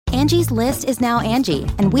Angie's List is now Angie,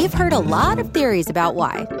 and we've heard a lot of theories about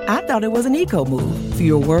why. I thought it was an eco move.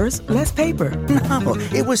 Fewer words, less paper. No,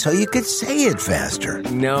 it was so you could say it faster.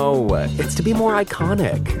 No, it's to be more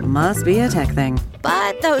iconic. Must be a tech thing.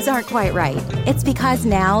 But those aren't quite right. It's because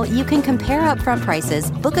now you can compare upfront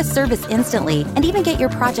prices, book a service instantly, and even get your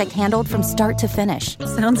project handled from start to finish.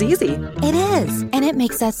 Sounds easy. It is, and it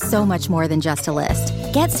makes us so much more than just a list.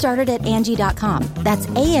 Get started at Angie.com. That's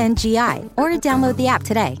ANGI, or download the app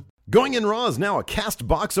today. Going in Raw is now a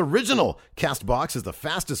CastBox original. CastBox is the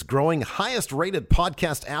fastest growing, highest rated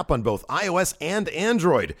podcast app on both iOS and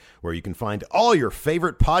Android, where you can find all your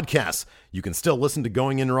favorite podcasts. You can still listen to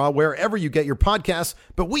Going in Raw wherever you get your podcasts,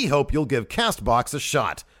 but we hope you'll give CastBox a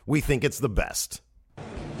shot. We think it's the best.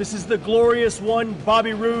 This is the glorious one,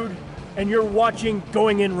 Bobby Roode, and you're watching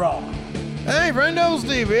Going in Raw. Hey, friendo,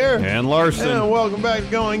 Steve here. And Larson. And welcome back to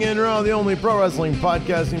Going In Raw, the only pro wrestling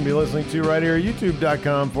podcast you can be listening to right here,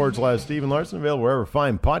 youtube.com/Steve and Larson, available wherever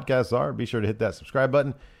fine podcasts are. Be sure to hit that subscribe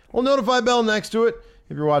button. We'll notify bell next to it.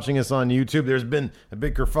 If you're watching us on YouTube, there's been a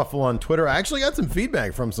big kerfuffle on Twitter. I actually got some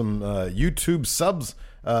feedback from some YouTube subs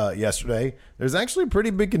yesterday. There's actually a pretty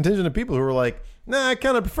big contingent of people who were like, nah, I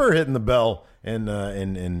kind of prefer hitting the bell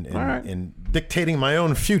and dictating my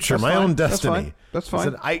own future, my own destiny. That's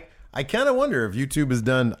fine. I kind of wonder if YouTube has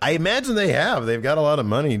done. I imagine they have. They've got a lot of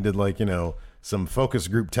money. Did some focus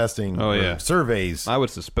group testing. Surveys. I would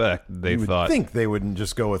suspect they thought. Think they wouldn't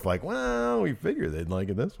just go with well, we figure they'd like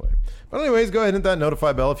it this way. But anyways, go ahead and hit that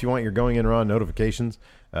notify bell if you want your Going In Raw notifications.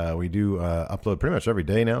 We do upload pretty much every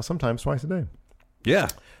day now, sometimes twice a day. Yeah.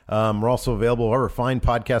 We're also available wherever fine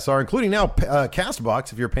podcasts are, including now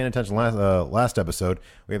CastBox. If you're paying attention last episode,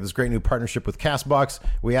 we have this great new partnership with CastBox.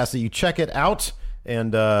 We ask that you check it out.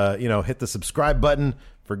 And, hit the subscribe button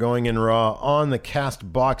for Going In Raw on the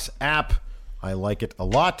CastBox app. I like it a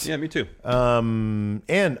lot. Yeah, me too.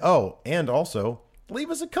 And also,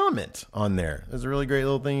 leave us a comment on there. There's a really great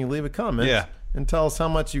little thing. You leave a comment. Yeah. And tell us how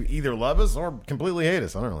much you either love us or completely hate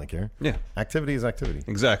us. I don't really care. Yeah. Activity is activity.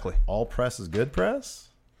 Exactly. All press is good press?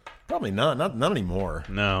 Probably not. Not anymore.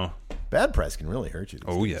 No. Bad press can really hurt you.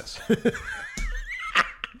 Oh, yes.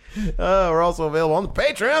 We're also available on the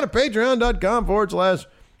Patreon at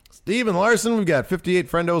patreon.com/Steven Larson. We've got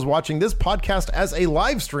 58 friendos watching this podcast as a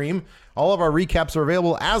live stream. All of our recaps are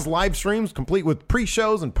available as live streams, complete with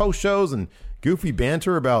pre-shows and post-shows and goofy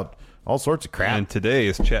banter about all sorts of crap. And today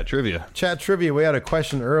is Chat Trivia. Chat Trivia. We had a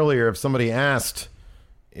question earlier if somebody asked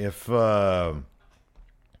if the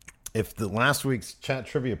last week's Chat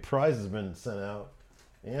Trivia prize has been sent out.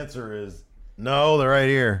 The answer is no, they're right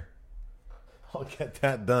here. I'll get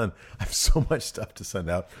that done. I have so much stuff to send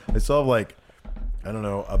out. I still have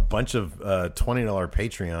a bunch of $20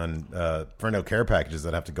 Patreon friendo care packages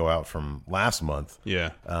that have to go out from last month.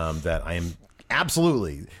 Yeah. That I am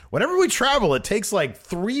absolutely. Whenever we travel, it takes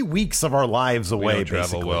 3 weeks of our lives away. We don't travel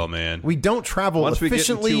basically. well, man. We don't travel Once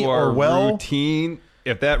efficiently we get into or our well. routine,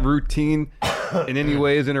 if that routine in any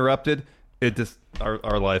way is interrupted, it just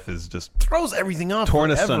our life is just throws everything off, torn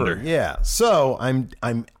forever. asunder. Yeah. So I'm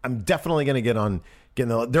definitely going to get on getting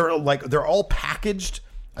the. They're all packaged.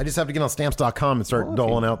 I just have to get on stamps.com and start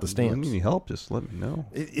doling out the stamps. If you need any help, just let me know.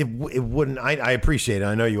 It wouldn't. I appreciate it.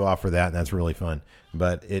 I know you offer that, and that's really fun.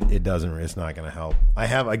 But it doesn't. It's not going to help. I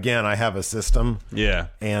have a system. Yeah.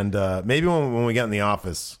 And maybe when we get in the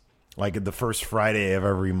office, the first Friday of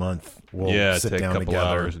every month, we'll sit down take a couple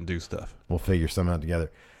together. hours and do stuff. We'll figure something out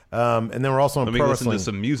together. And then we're also on pro wrestling. Listen to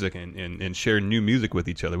some music and share new music with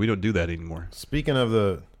each other. We don't do that anymore. Speaking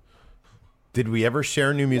of did we ever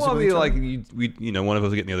share new music? Well, with each other? one of us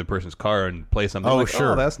would get in the other person's car and play something. Oh,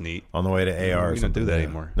 sure. Oh, that's neat. On the way to AR. We don't do that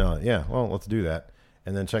anymore. No, yeah. Well, let's do that.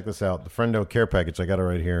 And then check this out. The Friendo Care Package. I got it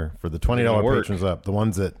right here for the $20 patrons up. The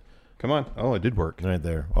ones that. Come on. Oh, it did work. Right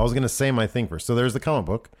there. I was going to say my thing first. So there's the comic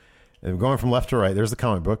book. And going from left to right, there's the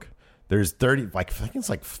comic book. There's 30, I think it's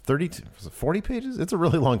 32, 40 pages? It's a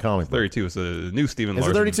really long comic book. 32. It's a new Steven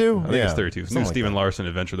Larson. Is it 32? I think it's 32. It's a new Steven that. Larson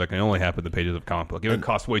adventure that can only happen in the pages of a comic book. It would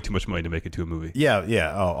cost way too much money to make it to a movie.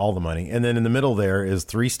 Yeah. Oh, all the money. And then in the middle there is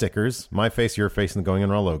 3 stickers, my face, your face, and the Going In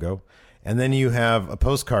Raw logo. And then you have a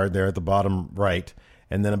postcard there at the bottom right.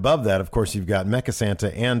 And then above that, of course, you've got Mecha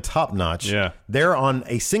Santa and Top Notch. Yeah. They're on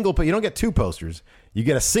a single, you don't get 2 posters. You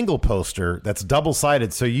get a single poster that's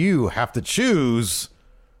double-sided, so you have to choose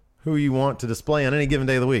who you want to display on any given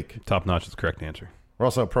day of the week. Top Notch is the correct answer. We're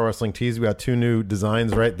also at Pro Wrestling Tees. We got 2 new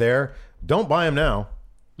designs right there. Don't buy them now.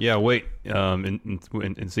 Yeah, wait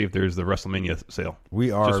and see if there's the WrestleMania sale.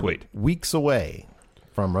 We are just wait. Weeks away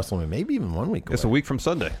from WrestleMania, maybe even 1 week away. It's a week from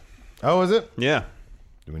Sunday. Oh, is it? Yeah.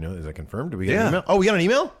 Do we know? Is that confirmed? Do we get an email? Oh, we got an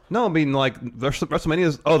email? No, I mean WrestleMania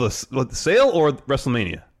is the sale or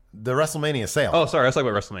WrestleMania. the WrestleMania sale. Oh, sorry. I was talking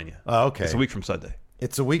about WrestleMania. Oh, okay. It's a week from Sunday.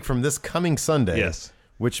 It's a week from this coming Sunday. Yes.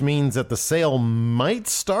 Which means that the sale might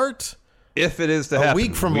start If it is to a happen.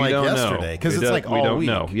 week from we like don't yesterday. Because know. it's like we all don't week.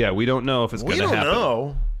 know. Yeah, we don't know if it's going to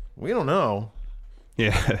happen. We don't know.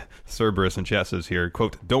 Yeah. Cerberus in chat says here,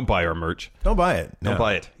 quote, don't buy our merch. Don't buy it. Don't No.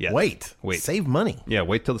 buy it yet. Wait. Save money. Yeah,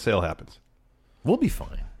 wait till the sale happens. We'll be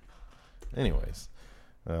fine. Anyways.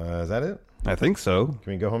 Is that it? I think so.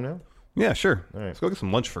 Can we go home now? Yeah, sure. All right. Let's go get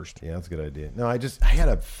some lunch first. Yeah, that's a good idea. No, I had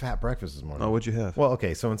a fat breakfast this morning. Oh, what'd you have? Well,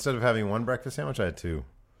 okay, so instead of having one breakfast sandwich, I had two.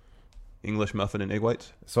 English muffin and egg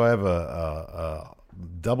whites? So I have a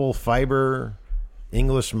double fiber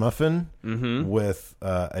English muffin with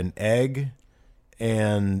an egg,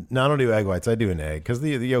 and no, I don't do egg whites. I do an egg because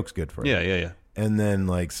the yolk's good for it. Yeah. And then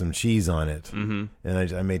like some cheese on it. Mm-hmm.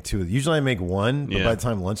 And I made two. Usually I make one, but by the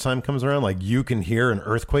time lunchtime comes around, like you can hear an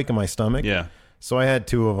earthquake in my stomach. Yeah. So I had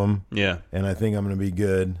two of them. Yeah. And I think I'm going to be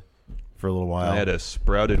good for a little while. I had a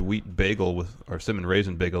sprouted wheat bagel or cinnamon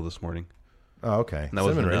raisin bagel this morning. Oh, okay. And that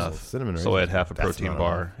wasn't enough. Cinnamon so I had raisins. half a That's protein not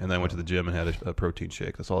bar, enough. and then I went to the gym and had a protein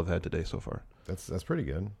shake. That's all I've had today so far. That's pretty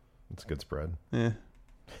good. That's a good spread. Yeah.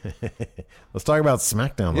 Let's talk about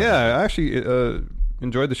SmackDown. Yeah, I actually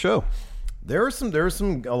enjoyed the show. There were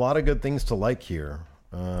a lot of good things to like here.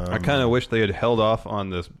 I kind of wish they had held off on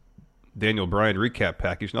this Daniel Bryan recap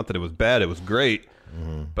package. Not that it was bad; it was great.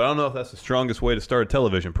 Mm-hmm. But I don't know if that's the strongest way to start a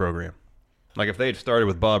television program. Like if they had started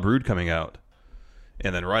with Bob Roode coming out,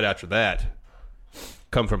 and then right after that,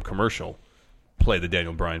 come from commercial, play the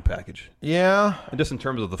Daniel Bryan package. Yeah. And just in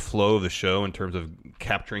terms of the flow of the show, in terms of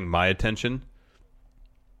capturing my attention,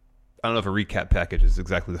 I don't know if a recap package is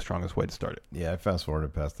exactly the strongest way to start it. Yeah, I fast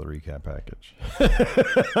forwarded past the recap package.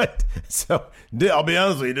 So I'll be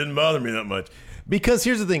honest with you, it didn't bother me that much. Because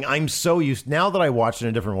here's the thing, I'm so used now that I watch it in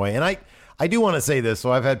a different way, and I do want to say this.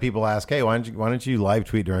 So I've had people ask, "Hey, why don't you live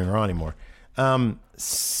tweet during Raw anymore?"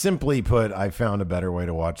 Simply put, I found a better way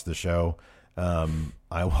to watch the show. I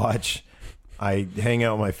hang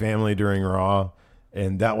out with my family during Raw,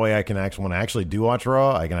 and that way I can actually, when I actually do watch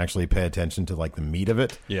Raw, I can actually pay attention to like the meat of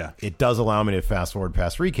it. Yeah. It does allow me to fast forward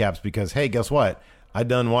past recaps because, hey, guess what? I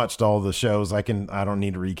done watched all the shows. I don't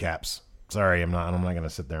need recaps. Sorry, I'm not going to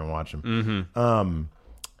sit there and watch them. Mm-hmm.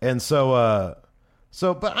 And so,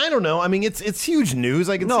 but I don't know. I mean, it's huge news.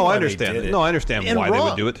 I can see No, why I they understand. did it. No, I understand And why they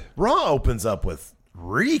would do it. Raw opens up with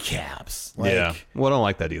recaps. Yeah. Well, I don't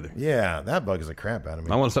like that either. Yeah, that bugs the crap out of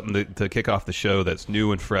me. I want something to kick off the show that's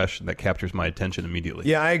new and fresh and that captures my attention immediately.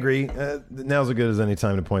 Yeah, I agree. Now's as good as any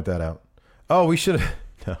time to point that out. Oh, we should have.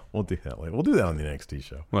 No, we'll do that later. We'll do that on the NXT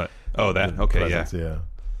show. What? Oh, that. Okay, Presents, yeah.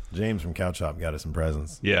 James from Couch Shop got us some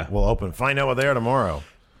presents. Yeah. We'll find out what they are tomorrow.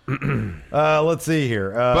 Let's see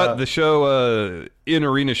here. But the show, In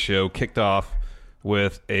Arena show, kicked off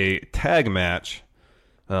with a tag match,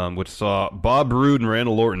 which saw Bob Roode and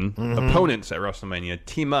Randall Orton, opponents at WrestleMania,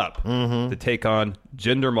 team up to take on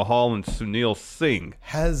Jinder Mahal and Sunil Singh.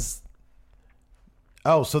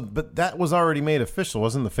 But that was already made official,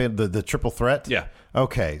 wasn't the triple threat? Yeah.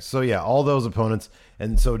 Okay, so yeah, all those opponents,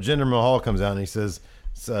 and so Jinder Mahal comes out and he says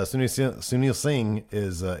Sunil Singh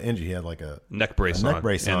is injured. He had like a neck brace on.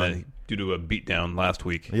 And then due to a beatdown last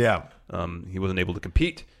week, yeah, he wasn't able to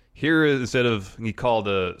compete. Here, instead of, he called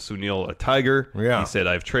Sunil a tiger. Yeah. He said,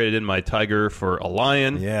 I've traded in my tiger for a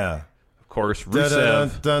lion. Yeah. Of course,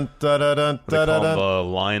 Rusev. They call him the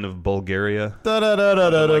Lion of Bulgaria.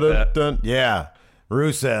 Yeah.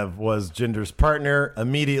 Rusev was Jinder's partner.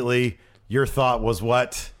 Immediately, your thought was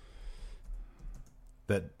what?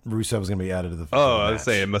 That Rusev was going to be added to the I was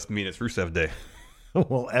saying, it must mean it's Rusev Day.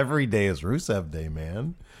 Well, every day is Rusev Day,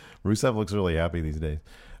 man. Rusev looks really happy these days.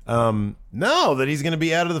 No, that he's going to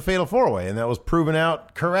be added to the Fatal 4-Way, and that was proven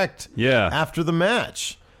out correct after the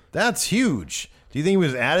match. That's huge. Do you think he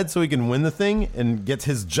was added so he can win the thing and get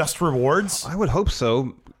his just rewards? I would hope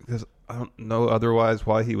so, because I don't know otherwise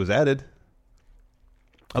why he was added.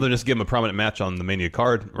 Other than just give him a prominent match on the Mania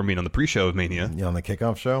card, or on the pre-show of Mania. Yeah, on the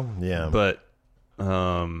kickoff show? Yeah. But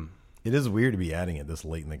it is weird to be adding it this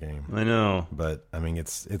late in the game. I know. But, I mean,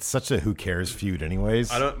 it's such a who cares feud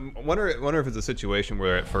anyways. I wonder if it's a situation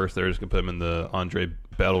where at first they're just going to put him in the Andre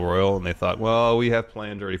Battle Royal, and they thought, well, we have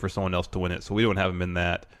planned already for someone else to win it, so we don't have him in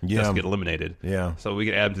that just to get eliminated. Yeah. So we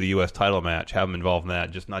can add him to the U.S. title match, have him involved in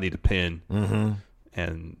that, just not need a pin. Mm-hmm.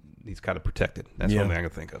 And he's kind of protected. That's one thing I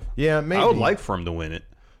can think of. Yeah, maybe. I would like for him to win it,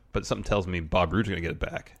 but something tells me Bob Roode's going to get it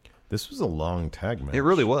back. This was a long tag match. It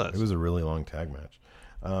really was. It was a really long tag match.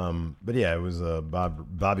 But yeah, it was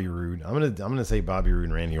Bobby Roode. I'm gonna say Bobby Roode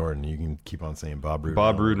and Randy Orton. You can keep on saying Bob Roode.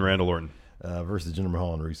 Bob Roode and Randall Orton versus Jinder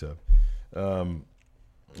Mahal and Rusev.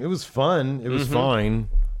 It was fun. It was fine.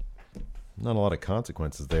 Not a lot of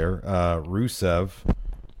consequences there. Rusev.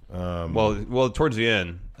 Well, towards the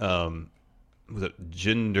end, was it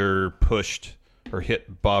Jinder pushed or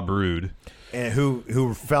hit Bob Roode, And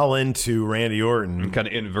who fell into Randy Orton. and kind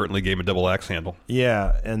of inadvertently gave him a double axe handle,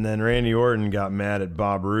 Yeah, and then Randy Orton got mad at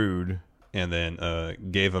Bob Roode. and then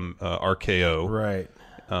gave him RKO. Right.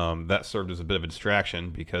 That served as a bit of a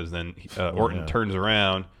distraction because then Orton turns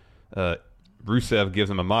around. Rusev gives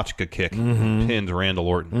him a Machka kick, and pins Randall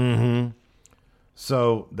Orton.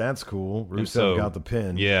 So that's cool. Rusev And so, got the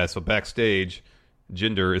pin. Yeah, so backstage,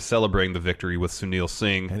 Jinder is celebrating the victory with Sunil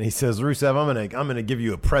Singh. And he says, Rusev, I'm gonna give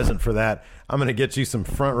you a present for that. I'm gonna get you some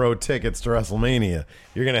front row tickets to WrestleMania.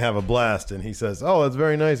 You're gonna have a blast. And he says, oh, that's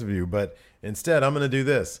very nice of you, but instead I'm gonna do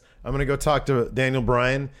this. I'm gonna go talk to Daniel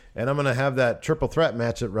Bryan, and I'm gonna have that triple threat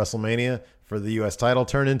match at WrestleMania for the U.S. title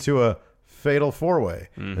turn into a fatal four-way.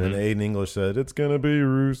 And then Aiden English said, it's gonna be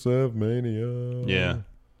Rusev Mania. Yeah.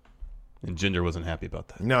 And Jinder wasn't happy about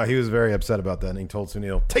that. No, he was very upset about that, and he told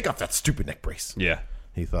Sunil, take off that stupid neck brace. Yeah.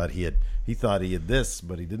 He thought he had this,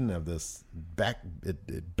 but he didn't have this.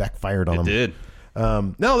 It backfired on him. It did.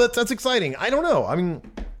 No, that's exciting. I don't know. I mean,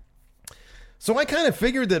 so I kind of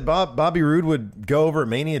figured that Bobby Roode would go over at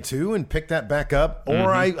Mania 2 and pick that back up,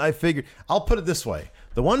 or I figured, I'll put it this way: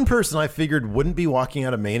 the one person I figured wouldn't be walking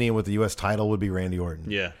out of Mania with the U.S. title would be Randy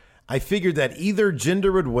Orton. Yeah. I figured that either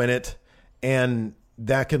Jinder would win it, and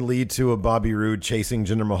that could lead to a Bobby Roode chasing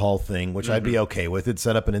Jinder Mahal thing, which I'd be okay with. It'd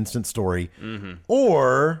set up an instant story.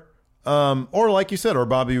 Or like you said, or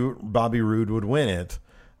Bobby Roode would win it.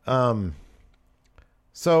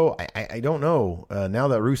 So I don't know. Now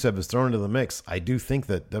that Rusev is thrown into the mix, I do think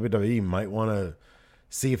that WWE might want to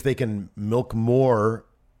see if they can milk more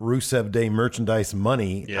Rusev Day merchandise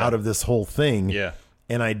money out of this whole thing. Yeah.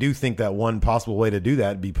 And I do think that one possible way to do that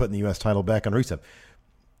would be putting the U.S. title back on Rusev.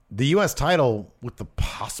 The U.S. title, with the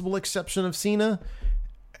possible exception of Cena,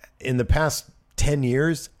 in the past 10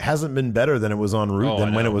 years, hasn't been better than it was on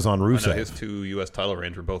when it was on Rusev. I know. His 2 U.S. title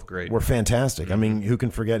reigns were both great. Were fantastic. I mean, who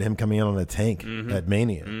can forget him coming in on a tank at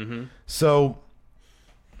Mania? So,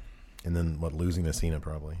 and then losing to Cena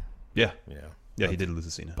probably. Yeah, he did lose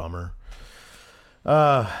to Cena. Bummer.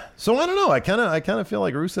 So I don't know. I kind of feel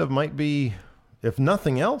like Rusev might be, if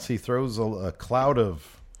nothing else, he throws a cloud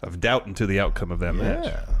of doubt into the outcome of that match.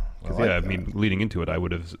 Yeah. Because, I like I that. mean, leading into it, I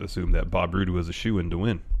would have assumed that Bob Roode was a shoo-in to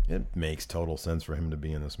win. It makes total sense for him to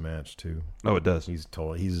be in this match too. Oh, it does. He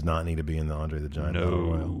does not need to be in the Andre the Giant No.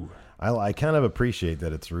 Battle Royal. I kind of appreciate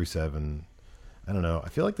that it's Rusev, and I don't know. I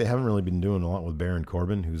feel like they haven't really been doing a lot with Baron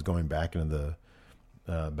Corbin, who's going back into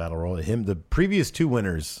the Battle Royal. The previous 2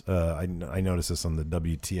 winners, I noticed this on the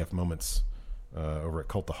WTF Moments over at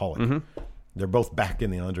Cultaholic. They're both back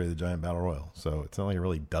in the Andre the Giant Battle Royal, so it's not like it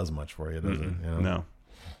really does much for you, does it? You know? No.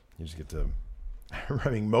 You just get to. I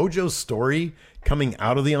mean, Mojo's story coming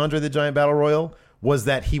out of the Andre the Giant Battle Royal was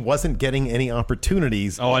that he wasn't getting any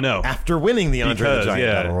opportunities. Oh, I know. After winning the Andre the Giant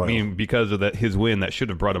Battle Royal. I mean, because of his win, that should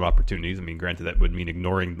have brought him opportunities. I mean, granted, that would mean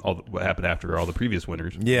ignoring what happened after all the previous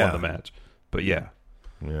winners won the match. But yeah,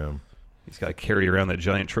 he's got to carry around that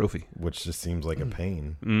giant trophy, which just seems like a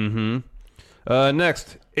pain.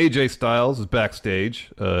 Next, AJ Styles is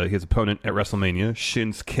backstage. His opponent at WrestleMania,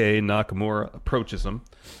 Shinsuke Nakamura, approaches him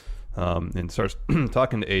and starts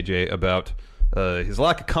talking to AJ about his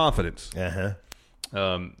lack of confidence.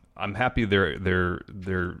 I'm happy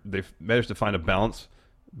they've managed to find a balance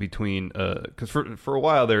between because for a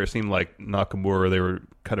while there it seemed like Nakamura, they were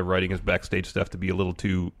kind of writing his backstage stuff to be a little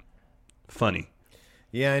too funny.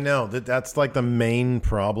 Yeah, I know. That's like the main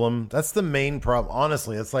problem. That's the main problem.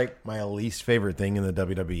 Honestly, it's like my least favorite thing in the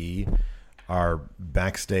WWE are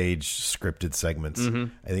backstage scripted segments.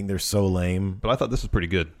 I think they're so lame. But I thought this was pretty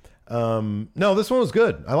good. No, this one was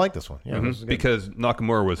good. I like this one. Yeah, this was good. Because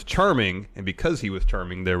Nakamura was charming, and because he was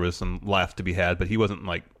charming, there was some laughs to be had, but he wasn't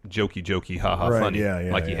like jokey, haha, funny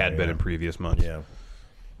like he had been in previous months. Yeah.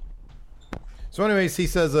 So, anyways, he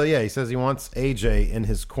says, he wants AJ in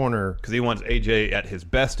his corner because he wants AJ at his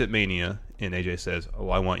best at Mania, and AJ says, "Oh,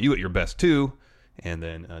 I want you at your best too." And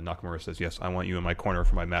then Nakamura says, "Yes, I want you in my corner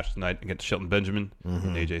for my match tonight against Shelton Benjamin."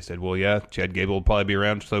 And AJ said, "Well, yeah, Chad Gable will probably be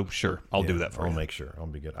around, so sure, I'll do that for you. I'll make sure. I'll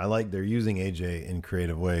be good." I like they're using AJ in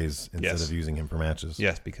creative ways instead of using him for matches.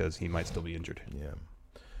 Yes, because he might still be injured. Yeah.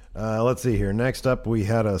 Let's see here. Next up, we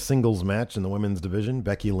had a singles match in the women's division.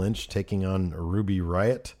 Becky Lynch taking on Ruby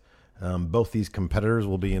Riott. Both these competitors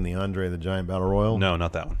will be in the Andre the Giant Battle Royal. No,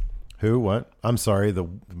 not that one. Who? What? I'm sorry. The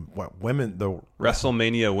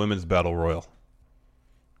WrestleMania Women's Battle Royal.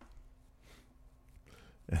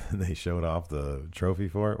 They showed off the trophy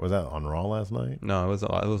for it. Was that on Raw last night? No, it was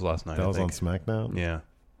last night. That I was think. on SmackDown? Yeah.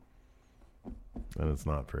 And it's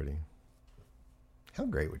not pretty. How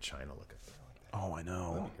great would China look at that? Oh, I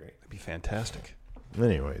know. That'd be great. That'd be fantastic.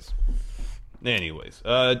 Anyways,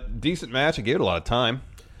 decent match. I gave it a lot of time.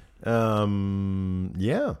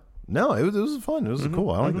 yeah. No, it was fun. It was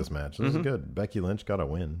cool. I like this match. This is good. Becky Lynch got a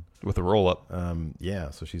win. With a roll-up.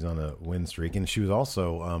 Yeah, so she's on a win streak. And she was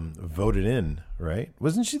also voted in, right?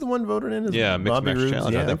 Wasn't she the one voted in? As Yeah, Mixed Bobby Match Roode's?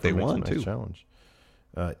 Challenge. I think for they Mixed won, Match too. Challenge.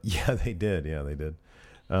 Yeah, they did. Yeah, they did.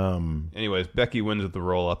 Anyways, Becky wins with the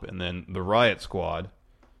roll-up, and then the Riot Squad,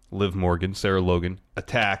 Liv Morgan, Sarah Logan,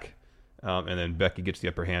 attack, and then Becky gets the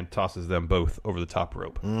upper hand, tosses them both over the top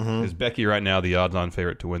rope. Is Becky right now the odds-on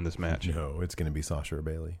favorite to win this match? No, it's going to be Sasha or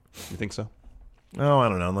Bayley. You think so? Oh, I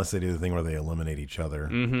don't know, unless they do the thing where they eliminate each other.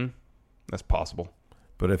 That's possible.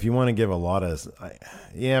 But if you want to give a lot of...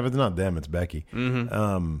 if it's not them, it's Becky.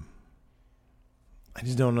 I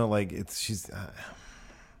just don't know, like, she's...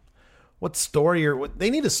 what story or...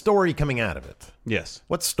 They need a story coming out of it. Yes.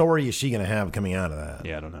 What story is she going to have coming out of that?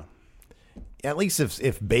 Yeah, I don't know. At least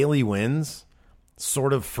if Bayley wins,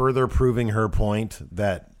 sort of further proving her point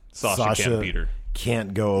that Sasha can't beat her.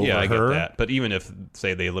 Can't go over her. Yeah, I get that. But even if,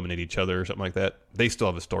 say, they eliminate each other or something like that, they still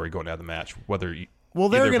have a story going out of the match. Well,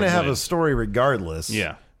 they're going to have a story regardless.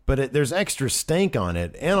 Yeah. But there's extra stank on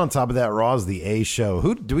it. And on top of that, Raw's the A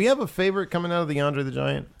show. Do we have a favorite coming out of the Andre the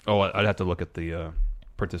Giant? Oh, I'd have to look at the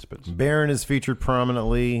participants. Baron is featured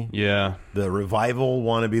prominently. Yeah. The Revival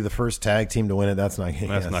want to be the first tag team to win it. That's not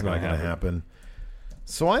going to happen.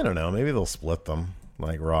 So I don't know. Maybe they'll split them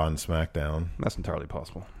like Raw and SmackDown. That's entirely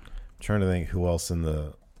possible. I'm trying to think who else on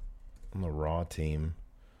the Raw team.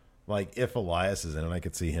 Like if Elias is in it, I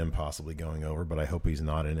could see him possibly going over, but I hope he's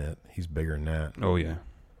not in it. He's bigger than that. Oh yeah.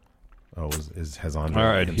 Oh, has Andre? All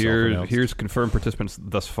right, here's confirmed participants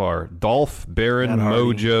thus far: Dolph, Baron,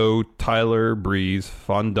 Mojo, Tyler Breeze,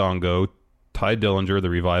 Fandango, Ty Dillinger, The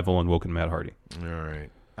Revival, and Woken Matt Hardy. All right.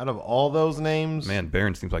 Out of all those names, man,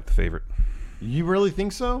 Baron seems like the favorite. You really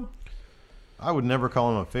think so? I would never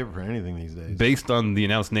call him a favorite for anything these days. Based on the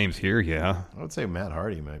announced names here, yeah. I would say Matt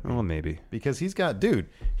Hardy might be. Well, maybe. Because he just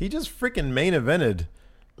freaking main evented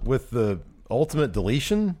with the Ultimate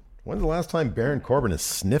Deletion. When's the last time Baron Corbin has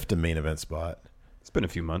sniffed a main event spot? It's been a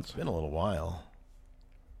few months. It's been a little while.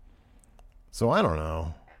 So I don't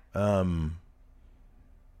know.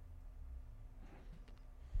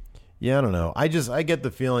 Yeah, I don't know. I get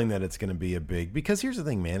the feeling that it's going to be a big... Because here's the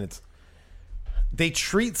thing, man. They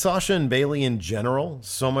treat Sasha and Bayley in general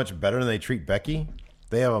so much better than they treat Becky.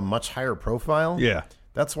 They have a much higher profile. Yeah.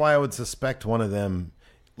 That's why I would suspect one of them...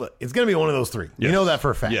 Look, it's going to be one of those three. Yes. You know that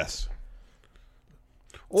for a fact. Yes.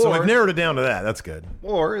 So we've narrowed it down to that. That's good.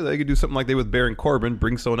 Or they could do something like they with Baron Corbin,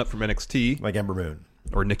 bring someone up from NXT. Like Ember Moon.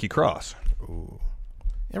 Or Nikki Cross. Ooh.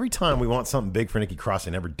 Every time we want something big for Nikki Cross,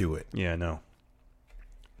 they never do it. Yeah, I know.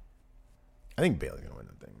 I think Bayley's going to win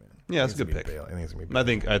the thing, man. Yeah, that's a good pick. I think it's going to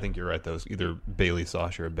be Bayley. I think you're right, though. It's either Bayley,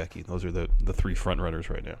 Sasha, or Becky. Those are the three front runners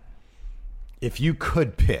right now. If you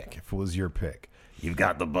could pick, if it was your pick, you've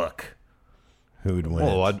got the book. Who would win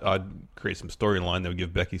Well, it? I'd create some storyline that would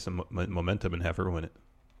give Becky some momentum and have her win it.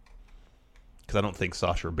 Because I don't think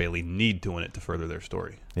Sasha or Bayley need to win it to further their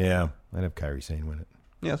story. Yeah, I'd have Kairi Sane win it.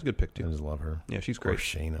 Yeah, that's a good pick, too. I just love her. Yeah, she's great. Or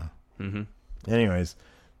Shayna. Mm-hmm. Anyways,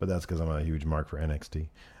 but that's because I'm a huge mark for NXT.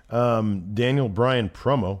 Daniel Bryan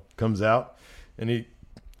promo comes out, and he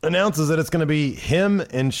announces that it's going to be him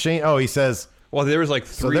and Shane. Oh, he says... Well, there was like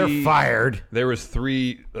three... So they're fired. There was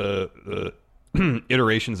three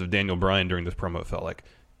iterations of Daniel Bryan during this promo, it felt like.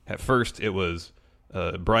 At first, it was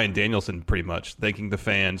Bryan Danielson pretty much thanking the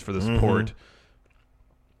fans for the support. Mm-hmm.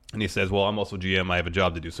 And he says, well, I'm also GM. I have a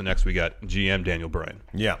job to do. So next we got GM Daniel Bryan.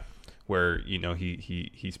 Yeah. Where,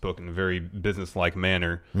 he spoke in a very business-like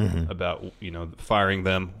manner about, firing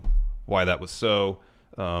them, why that was so,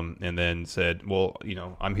 and then said, well,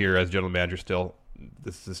 I'm here as general manager still.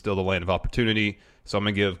 This is still the land of opportunity. So I'm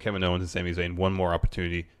going to give Kevin Owens and Sami Zayn one more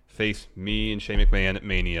opportunity. Face me and Shane McMahon at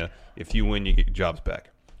Mania. If you win, you get your jobs back.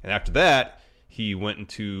 And after that, he went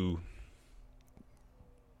into,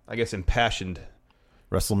 I guess, impassioned...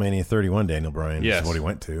 WrestleMania 31, Daniel Bryan. Yes. Is what he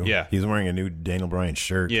went to. Yeah. He's wearing a new Daniel Bryan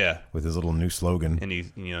shirt. Yeah. With his little new slogan. And he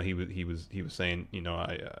was saying,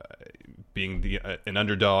 being an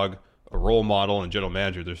underdog, a role model, and general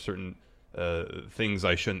manager, there's certain things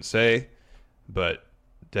I shouldn't say, but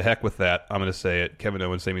to heck with that, I'm going to say it. Kevin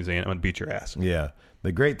Owens, Sami Zayn, I'm going to beat your ass. Yeah.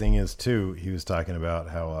 The great thing is, too, he was talking about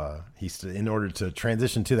how in order to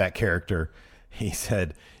transition to that character, he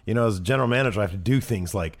said, as a general manager, I have to do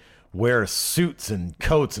things like wear suits and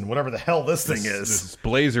coats and whatever the hell this thing is. This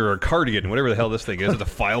blazer or cardigan, whatever the hell this thing is, to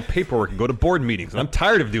file paperwork and go to board meetings. And I'm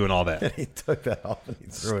tired of doing all that. And he took that off and he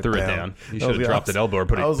threw it down. He should have dropped an elbow or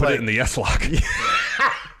put it in the S-lock.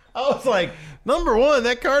 I was like, number one,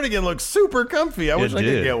 that cardigan looks super comfy. I wish I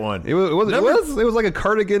could get one. It was like a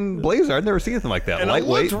cardigan blazer. I'd never seen anything like that. And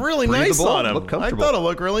Lightweight, it looked really nice on him. Looked I comfortable. thought it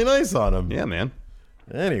looked really nice on him. Yeah, man.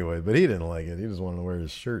 Anyway, but he didn't like it. He just wanted to wear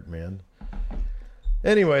his shirt, man.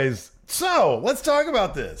 Anyways, so let's talk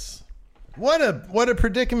about this. What a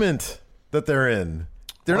predicament that they're in.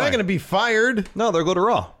 They're not going to be fired. No, they'll go to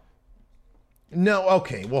Raw. No,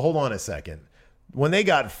 okay. Well, hold on a second. When they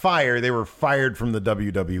got fired, they were fired from the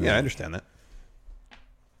WWE. Yeah, I understand that.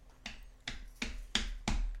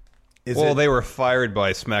 They they were fired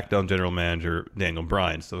by SmackDown general manager Daniel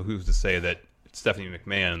Bryan. So who's to say that Stephanie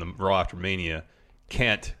McMahon and the Raw after Mania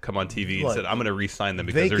can't come on TV and said, I'm going to re-sign them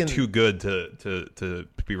because they're too good to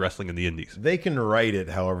be wrestling in the indies. They can write it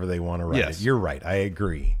however they want to write Yes. it. You're right. I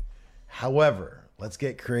agree. However, let's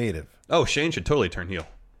get creative. Oh, Shane should totally turn heel.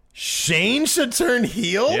 Shane should turn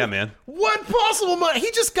heel? Yeah, man. What possible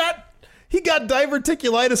he got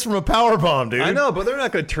diverticulitis from a powerbomb, dude. I know, but they're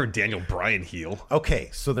not going to turn Daniel Bryan heel. Okay,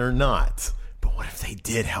 so they're not. But what if they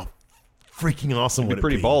did? How freaking awesome would it be?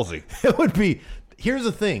 Pretty ballsy. It would be. Here's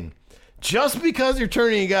the thing. Just because you're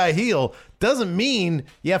turning a guy heel doesn't mean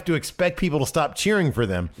you have to expect people to stop cheering for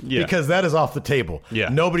them. Yeah. Because that is off the table. Yeah.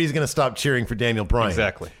 Nobody's going to stop cheering for Daniel Bryan.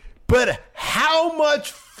 Exactly. But how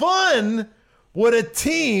much fun would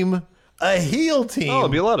a heel team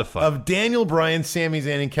it'd be a lot of fun. Of Daniel Bryan, Sami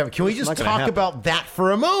Zayn, and Kevin. Can we It's just not gonna talk happen. about that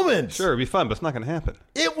for a moment? Sure, it'd be fun, but it's not going to happen.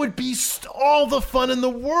 It would be all the fun in the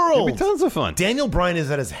world. It'd be tons of fun. Daniel Bryan is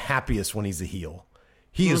at his happiest when he's a heel.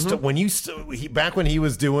 He is back when he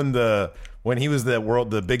was doing the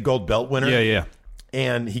big gold belt winner. Yeah.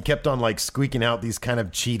 And he kept on like squeaking out these kind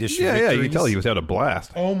of cheatish Yeah, victories. you can tell he was having a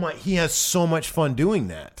blast. Oh my! He has so much fun doing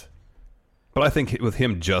that. But I think with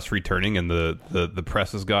him just returning and the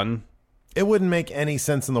press has gotten, It wouldn't make any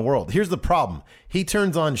sense in the world. Here's the problem: he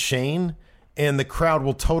turns on Shane, and the crowd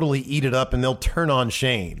will totally eat it up, and they'll turn on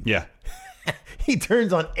Shane. yeah, He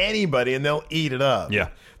turns on anybody, and they'll eat it up. Yeah.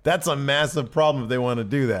 That's a massive problem if they want to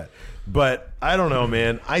do that. But I don't know,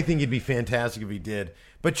 man. I think it'd be fantastic if he did.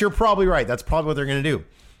 But you're probably right. That's probably what they're going to do.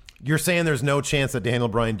 You're saying there's no chance that Daniel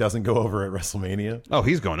Bryan doesn't go over at WrestleMania? oh,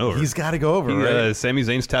 he's going over. He's got to go over, right? Sami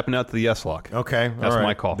Zayn's tapping out to the yes lock. Okay. That's all right.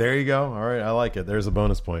 my call. There you go. All right. I like it. There's a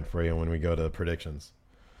bonus point for you when we go to predictions.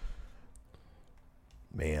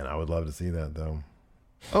 Man, I would love to see that, though.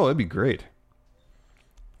 Oh, it'd be great.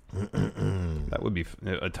 That would be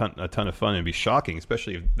a ton of fun. It'd be shocking,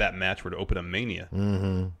 especially if that match were to open a Mania.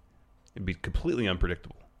 Mm-hmm. It'd be completely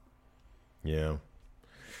unpredictable. Yeah.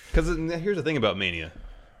 Because here's the thing about Mania.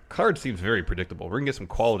 Card seems very predictable. We're going to get some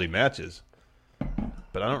quality matches,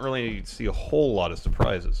 but I don't really see a whole lot of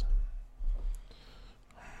surprises.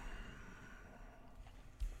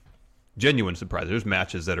 Genuine surprises. There's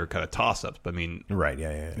matches that are kind of toss-ups, but I mean... Right,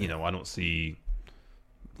 yeah. You know, I don't see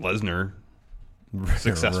Lesnar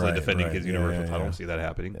successfully defending his Universal title. I don't see that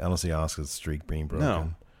happening. I don't see Asuka's streak being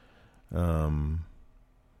broken. No.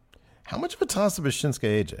 How much of a toss-up is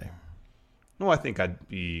Shinsuke AJ? No, I think I'd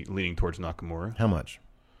be leaning towards Nakamura. How much?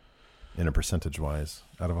 In a percentage-wise,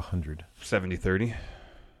 out of 100? 70-30.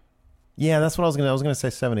 Yeah, that's what I was gonna say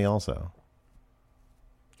 70 also.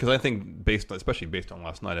 Because I think, especially based on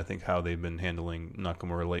last night, I think how they've been handling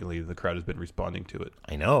Nakamura lately, the crowd has been responding to it.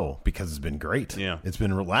 I know, because it's been great. Yeah.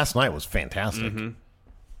 Last night was fantastic. Mm-hmm.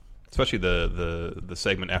 Especially the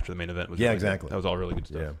segment after the main event was Yeah, really exactly. Good. That was all really good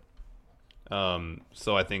stuff. Yeah.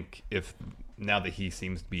 So I think if now that he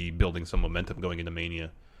seems to be building some momentum going into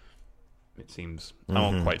Mania, it seems, I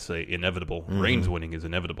won't quite say inevitable. Reigns winning is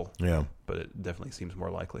inevitable. Yeah. But it definitely seems more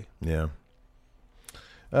likely. Yeah.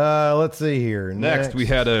 Let's see here. Next, we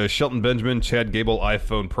had a Shelton Benjamin, Chad Gable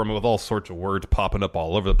iPhone promo with all sorts of words popping up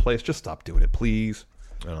all over the place. Just stop doing it, please.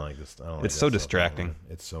 I don't like this. It's so distracting.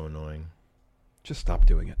 It's so annoying. Just stop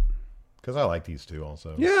doing it. Because I like these two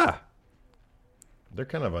also. Yeah. They're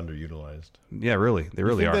kind of underutilized. Yeah, really. They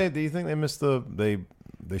really are. Do you think they missed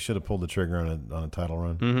they should have pulled the trigger on a title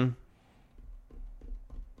run? Mm-hmm.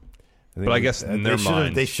 But I guess in their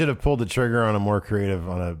mind, they should have pulled the trigger on a more creative,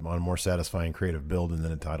 on a more satisfying creative build, and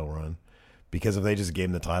then a title run. Because if they just gave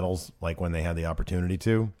them the titles like when they had the opportunity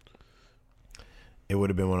to, it would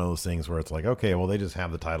have been one of those things where it's like, okay, well, they just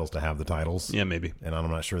have the titles to have the titles. Yeah, maybe. And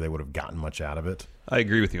I'm not sure they would have gotten much out of it. I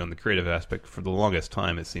agree with you on the creative aspect. For the longest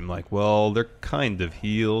time, it seemed like, well, they're kind of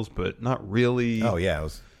heels, but not really. Oh yeah,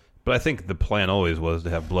 But I think the plan always was to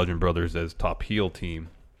have Bludgeon Brothers as top heel team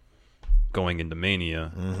going into Mania,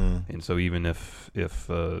 and so even if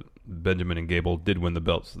Benjamin and Gable did win the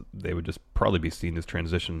belts, they would just probably be seen as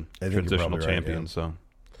transitional right, champions. yeah.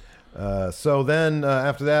 So then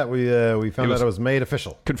after that, we found out it was made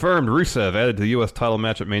official. Confirmed. Rusev added to the U.S. title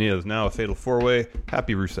match at Mania is now a fatal 4-way.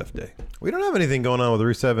 Happy Rusev Day. We don't have anything going on with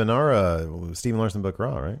Rusev in our Steven Larson book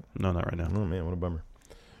Raw, right? No, not right now. Oh man, what a bummer.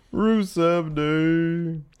 Rusev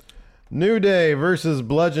Day. New Day versus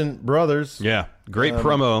Bludgeon Brothers. Yeah, great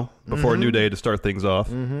promo before New Day to start things off.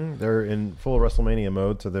 They're in full WrestleMania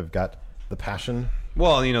mode, so they've got the passion.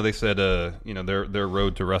 Well, they said their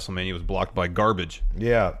road to WrestleMania was blocked by garbage.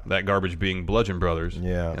 Yeah. That garbage being Bludgeon Brothers.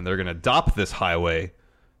 Yeah. And they're going to adopt this highway.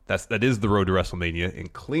 That is the road to WrestleMania,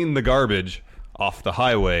 and clean the garbage off the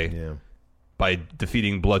highway by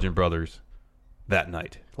defeating Bludgeon Brothers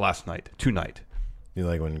last night, tonight. You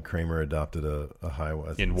like when Kramer adopted a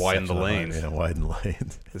highway in Widen the Lanes. Yeah, Widen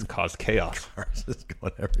Lanes. This caused chaos. Cars just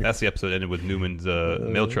going everywhere. That's the episode ended with Newman's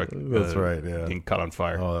mail truck. That's right. Yeah, being caught on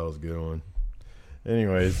fire. Oh, that was a good one.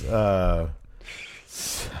 Anyways, so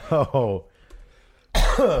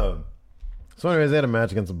anyways, they had a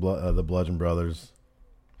match against the Bludgeon Brothers.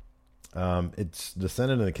 It's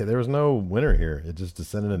descended into chaos. There was no winner here. It just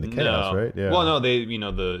descended into chaos, right? Yeah. Well, no,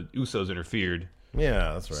 the Usos interfered.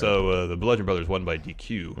 Yeah, that's right. So the Bludgeon Brothers won by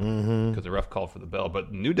DQ because the ref called for the bell.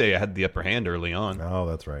 But New Day had the upper hand early on. Oh,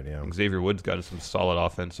 that's right. Yeah. Xavier Woods got some solid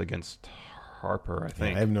offense against Harper, I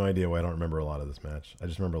think. I have no idea why I don't remember a lot of this match. I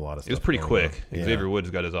just remember a lot of stuff. It was pretty quick. Yeah. Xavier Woods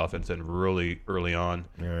got his offense in really early on.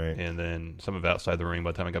 All right. And then some of it outside the ring.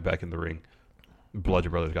 By the time I got back in the ring,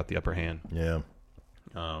 Bludgeon Brothers got the upper hand. Yeah.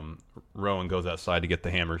 Rowan goes outside to get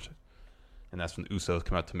the hammers. And that's when the Usos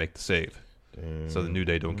come out to make the save. So the New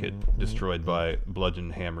Day don't get destroyed by Bludgeon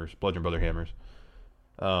Brother hammers.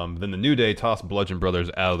 Then the New Day toss Bludgeon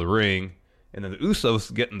Brothers out of the ring. And then the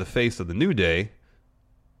Usos get in the face of the New Day.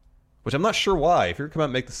 Which I'm not sure why. If you're going to come out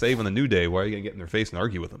and make the save on the New Day, why are you going to get in their face and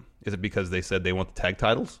argue with them? Is it because they said they want the tag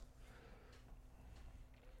titles?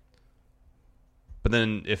 But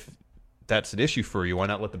then if that's an issue for you, why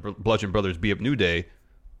not let the Bludgeon Brothers be up New Day?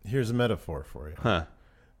 Here's a metaphor for you. Huh.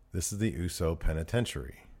 This is the Uso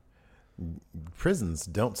penitentiary. Prisons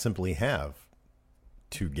don't simply have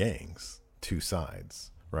two gangs, two sides,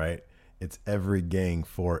 right? It's every gang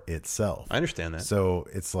for itself. I understand that. So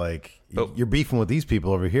it's like you're beefing with these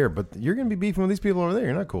people over here, but you're going to be beefing with these people over there.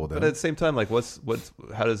 You're not cool with that. But at the same time, like,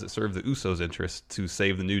 how does it serve the Usos' interest to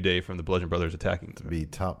save the New Day from the Bludgeon Brothers attacking them? To be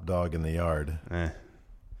top dog in the yard.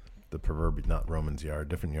 The proverbial, not Roman's yard,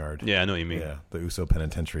 different yard. Yeah, I know what you mean. Yeah, the Uso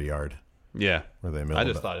penitentiary yard. Yeah, where they I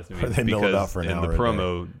just thought it's because in the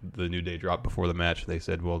promo the New Day dropped before the match. They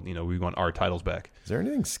said, "Well, we want our titles back." Is there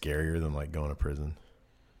anything scarier than like going to prison?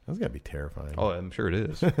 That's got to be terrifying. Oh, I'm sure it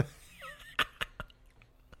is.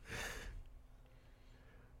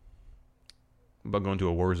 About going to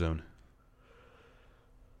a war zone.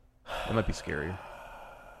 That might be scarier.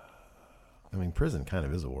 I mean, prison kind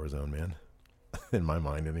of is a war zone, man. In my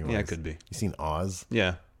mind, anyway. Yeah, it could be. You seen Oz?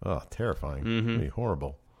 Yeah. Oh, terrifying. It'd be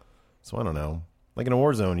horrible. So I don't know. Like in a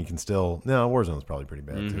war zone, you can still... No, a war zone's probably pretty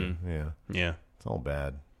bad, too. Yeah. Yeah. It's all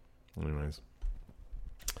bad. Anyways.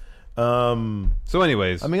 So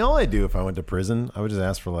anyways. I mean, all I'd do if I went to prison, I would just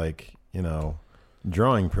ask for, like,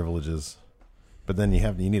 drawing privileges. But then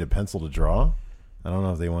you need a pencil to draw. I don't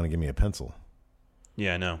know if they want to give me a pencil.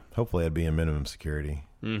 Yeah, I know. Hopefully I'd be in minimum security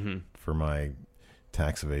for my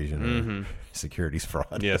tax evasion or securities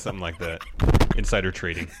fraud. Yeah, something like that. Insider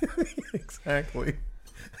trading. Exactly.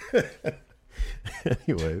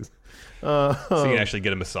 Anyways. So you can actually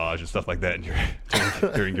get a massage and stuff like that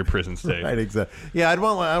during your prison stay. Right, exactly. Yeah, I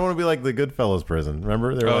want to be like the Goodfellas prison.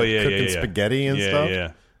 Remember? They were cooking spaghetti and stuff.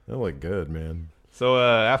 Yeah. They look good, man. So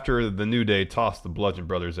after the New Day toss the Bludgeon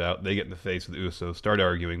Brothers out, they get in the face of the Usos, start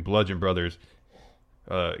arguing. Bludgeon Brothers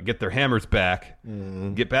get their hammers back,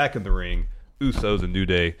 get back in the ring. Usos and New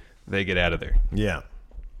Day, they get out of there. Yeah.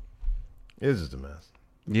 It was just a mess.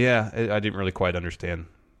 Yeah, I didn't really quite understand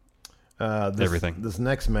everything. This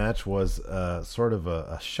next match was sort of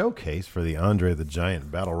a showcase for the Andre the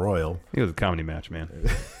Giant Battle Royal. It was a comedy match, man.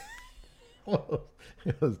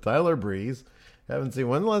 It was Tyler Breeze. Haven't seen...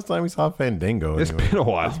 When's the last time we saw Fandango? It's been a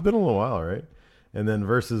while. It's been a little while, right? And then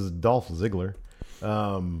versus Dolph Ziggler.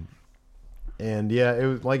 And yeah, it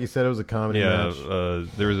was, like you said, it was a comedy match.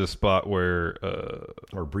 There was a spot where...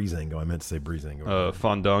 or Breezango. I meant to say Breezango.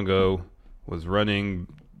 Fandango was running.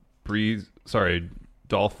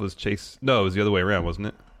 Dolph was chasing... No, it was the other way around, wasn't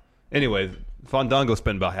it? Anyway, Fandango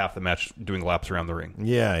spent about half the match doing laps around the ring.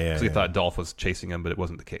 Yeah. So he thought Dolph was chasing him, but it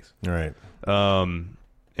wasn't the case. All right.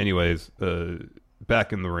 Anyways,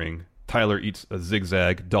 back in the ring, Tyler eats a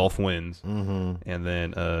zigzag. Dolph wins. And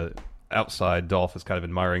then outside, Dolph is kind of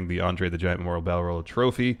admiring the Andre the Giant Memorial Battle Royal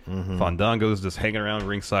trophy. Fandango's just hanging around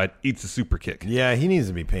ringside, eats a super kick. Yeah, he needs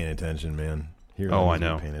to be paying attention, man. He really Oh, I wasn't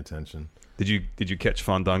know. paying attention. Did you catch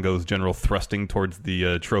Fandango's general thrusting towards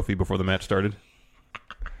the trophy before the match started?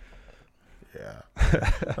 Yeah,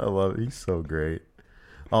 I love it. He's so great.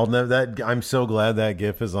 I'm so glad that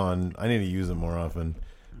GIF is on. I need to use it more often.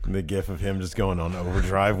 The GIF of him just going on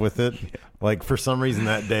overdrive with it. Like for some reason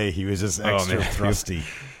that day he was just extra thrusty.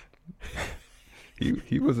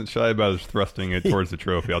 He wasn't shy about his thrusting it towards the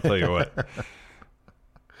trophy. I'll tell you what.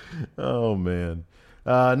 Oh man.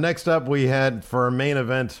 Next up, we had for our main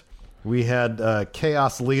event, we had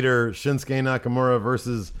Chaos Leader Shinsuke Nakamura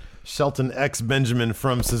versus Shelton X Benjamin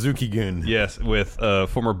from Suzuki-gun. Yes, with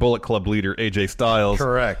former Bullet Club leader AJ Styles.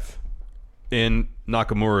 Correct. In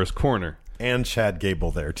Nakamura's corner. And Chad Gable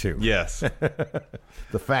there, too. Yes. The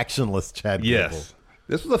factionless Chad Gable. Yes.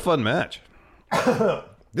 This was a fun match.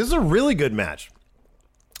 This is a really good match.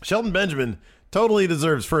 Shelton Benjamin totally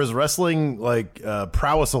deserves, for his wrestling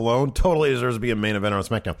prowess alone, totally deserves to be a main eventer on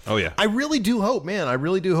SmackDown. Oh, yeah. I really do hope, man. I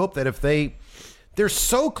really do hope that if they're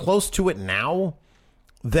so close to it now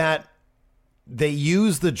that they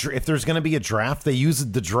use if there's going to be a draft, they use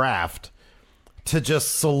the draft to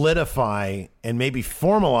just solidify and maybe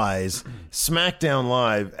formalize SmackDown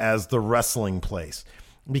Live as the wrestling place.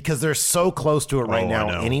 Because they're so close to it right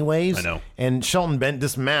now anyways. I know. And Shelton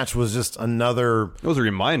this match was just another... It was a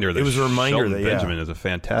reminder that Shelton Benjamin is a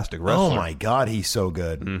fantastic wrestler. Oh, my God, he's so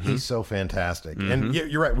good. Mm-hmm. He's so fantastic. Mm-hmm. And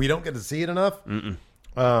you're right, we don't get to see it enough.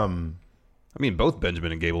 I mean, both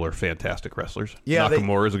Benjamin and Gable are fantastic wrestlers. Yeah,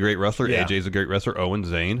 Nakamura is a great wrestler. Yeah. AJ's a great wrestler. Owen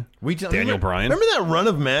Zane. Daniel Bryan. Remember that run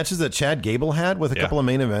of matches that Chad Gable had with a couple of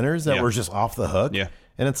main eventers that were just off the hook? Yeah.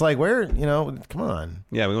 And it's like, come on.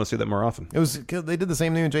 Yeah, we want to see that more often. They did the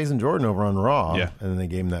same thing with Jason Jordan over on Raw. Yeah. And then they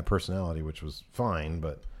gave him that personality, which was fine.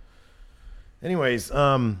 But anyways,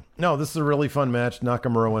 no, this is a really fun match.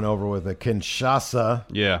 Nakamura went over with a Kinshasa.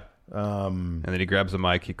 Yeah. And then he grabs the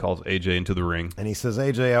mic. He calls AJ into the ring. And he says,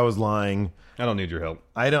 AJ, I was lying. I don't need your help.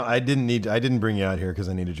 I didn't bring you out here because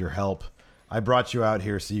I needed your help. I brought you out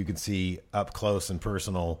here so you could see up close and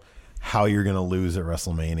personal how you're going to lose at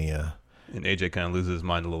WrestleMania. And AJ kind of loses his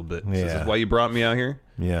mind a little bit. Yeah. Says, "This is why you brought me out here?"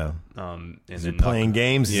 Yeah. And Is then he playing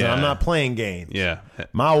games? He said, I'm not playing games. Yeah.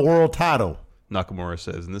 My world title. Nakamura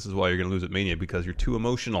says, and this is why you're going to lose at Mania because you're too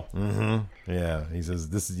emotional. Mm-hmm. Yeah. He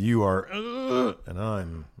says, you are, and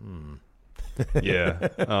I'm. Yeah.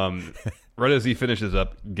 Right as he finishes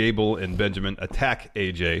up, Gable and Benjamin attack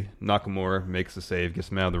AJ. Nakamura makes the save, gets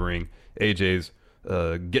him out of the ring. AJ's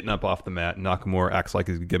getting up off the mat. Nakamura acts like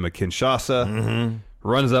he's going to give him a Kinshasa,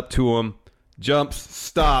 runs up to him, jumps,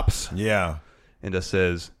 stops. Yeah. And just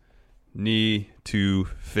says, knee to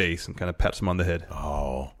face, and kind of pats him on the head.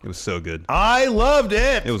 Oh. It was so good. I loved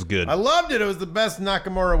it. It was good. I loved it. It was the best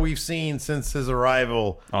Nakamura we've seen since his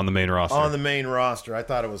arrival on the main roster. I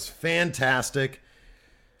thought it was fantastic.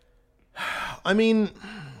 I mean,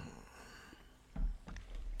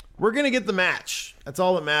 we're going to get the match. That's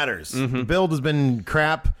all that matters. Mm-hmm. The build has been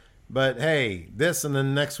crap, but hey, this and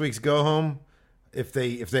then next week's go home, if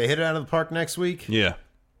they hit it out of the park next week, yeah,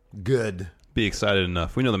 good. Be excited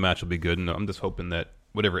enough. We know the match will be good, and I'm just hoping that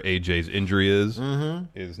whatever AJ's injury is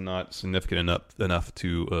not significant enough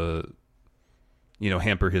to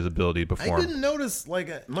hamper his ability to perform. I didn't notice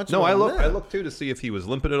much. No, I looked too to see if he was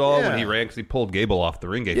limping at all when he ran because he pulled Gable off the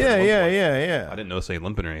ring gate. Yeah. I didn't notice any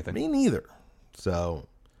limping or anything. Me neither. So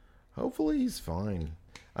hopefully he's fine.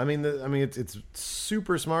 I mean, it's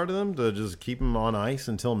super smart of them to just keep him on ice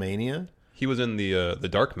until Mania. He was in the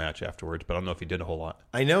dark match afterwards, but I don't know if he did a whole lot.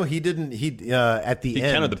 I know he didn't. He at the end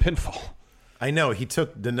he counted the pinfall. I know he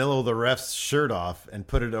took Danilo the ref's shirt off and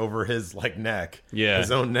put it over his neck,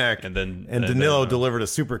 his own neck, and Danilo delivered a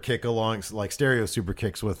super kick along stereo super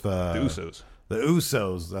kicks with the Usos. The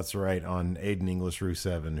Usos, that's right, on Aiden English,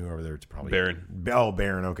 Rusev, and whoever they're probably Baron. Oh,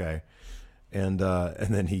 Baron, okay. And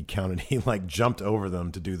then he counted. He jumped over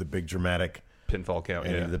them to do the big dramatic pinfall count.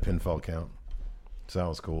 Yeah, the pinfall count. So that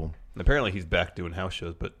was cool. And apparently he's back doing house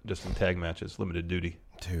shows, but just in tag matches, limited duty.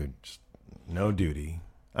 Dude, just no duty.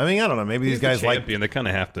 I mean, I don't know. Maybe he's these guys the champion. They kind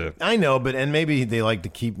of have to. I know, and maybe they like to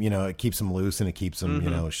keep. It keeps them loose and it keeps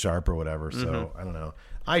them sharp or whatever. So I don't know.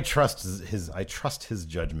 I trust his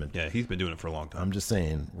judgment. Yeah, he's been doing it for a long time. I'm just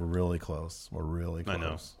saying, we're really close. We're really close.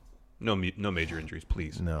 I know. No major injuries,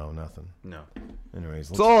 please. No, nothing. No. Anyways,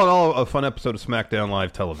 it's all in all a fun episode of SmackDown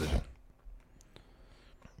Live television.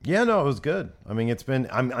 Yeah, no, it was good. I mean, it's been.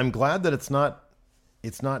 I'm glad that it's not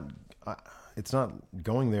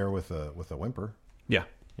going there with a whimper. Yeah.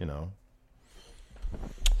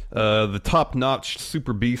 The top-notch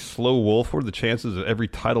Super Beast Slow Wolf. What are the chances of every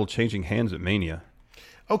title changing hands at Mania?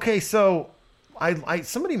 Okay, so I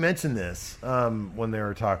somebody mentioned this when they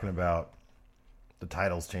were talking about the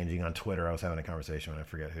titles changing on Twitter. I was having a conversation with I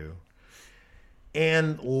forget who.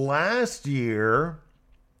 And last year,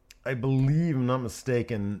 I believe, I'm not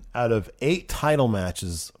mistaken, out of 8 title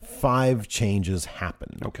matches, 5 changes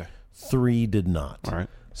happened. Okay. 3 did not. All right.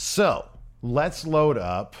 So let's load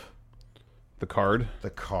up The card.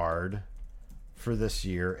 for this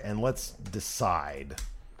year and let's decide.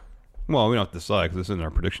 Well, we don't have to decide because this isn't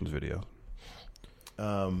our predictions video.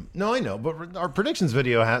 No, I know, but our predictions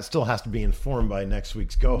video still has to be informed by next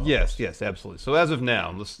week's go. Yes, absolutely. So as of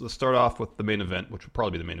now, let's start off with the main event, which will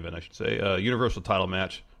probably be the main event, I should say. Universal title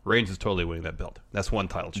match. Reigns is totally winning that belt. That's one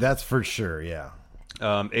title change. That's for sure, yeah.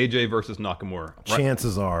 AJ versus Nakamura.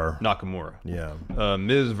 Chances are Nakamura. Yeah.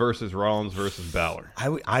 Miz versus Rollins versus Balor.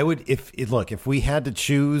 I would if we had to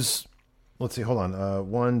choose. Let's see. Hold on.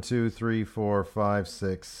 1, 2, 3, 4, 5,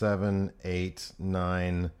 6, 7, 8,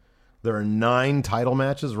 9. There are 9 title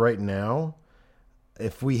matches right now.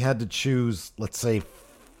 If we had to choose, let's say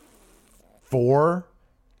 4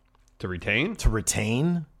 To retain?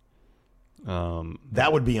 That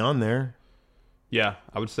would be on there. Yeah,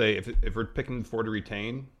 I would say if we're picking 4 to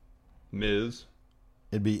retain, Miz.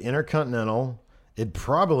 It'd be Intercontinental. It'd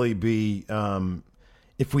probably be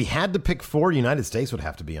if we had to pick 4, United States would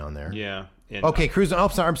have to be on there. Yeah. And Okay, Cruiser. Oh,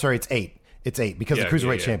 I'm sorry. It's 8. It's 8 because Yeah, the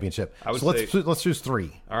Cruiserweight yeah. Championship. I would So say- let's choose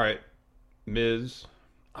 3. All right, Miz.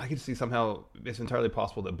 I could see somehow it's entirely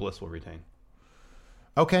possible that Bliss will retain,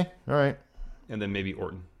 Okay. All right. and then maybe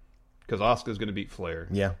Orton, because Asuka's going to beat Flair.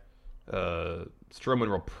 Yeah. Strowman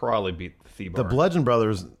will probably beat Thebar. The Bludgeon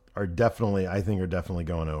Brothers are definitely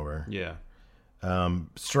going over. Yeah.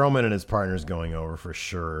 Strowman and his partner's going over for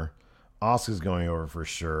sure. Asuka's going over for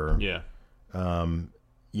sure. Yeah.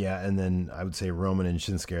 Yeah, and then I would say Roman and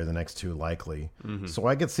Shinsuke are the next 2 likely. So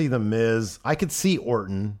I could see the Miz. I could see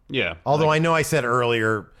Orton. Yeah. Although I know I said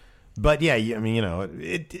earlier, but yeah, I mean,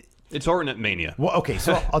 It's Orton at Mania. well, okay,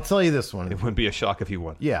 so I'll tell you this one. It wouldn't be a shock if he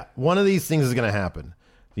won. Yeah, one of these things is going to happen.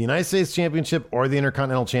 The United States Championship or the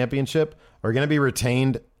Intercontinental Championship are going to be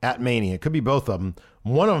retained at Mania. It could be both of them.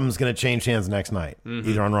 One of them is going to change hands next night,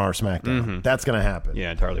 either on Raw or SmackDown. That's going to happen. Yeah,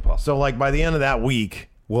 entirely possible. So, like, by the end of that week,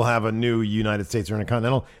 we'll have a new United States or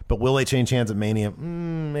Intercontinental. But will they change hands at Mania?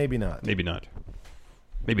 Maybe not. Maybe not.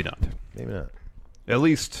 Maybe not. Maybe not. At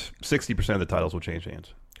least 60% of the titles will change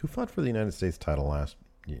hands. Who fought for the United States title last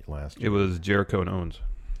year? It was Jericho and Owens.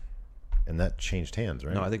 And that changed hands,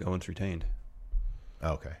 right? No, I think Owens retained.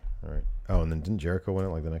 Oh, okay. All right. Oh, and then didn't Jericho win it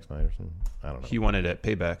like the next night or something? I don't know. He won it at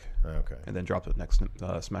Payback. Okay. And then dropped it next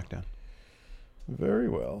SmackDown. Very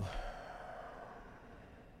well.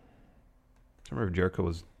 I remember Jericho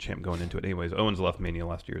was champ going into it. Anyways, Owens left Mania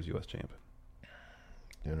last year as U.S. champ.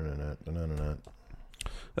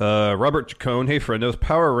 Robert Chacon, hey friendos,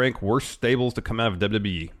 power rank worst stables to come out of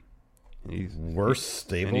WWE. Worst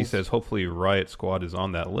stables? And he says hopefully Riot Squad is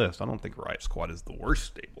on that list. I don't think Riot Squad is the worst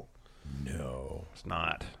stable. No. It's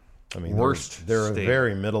not. I mean, worst they're a stable.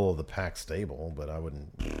 very middle of the pack stable, but I wouldn't.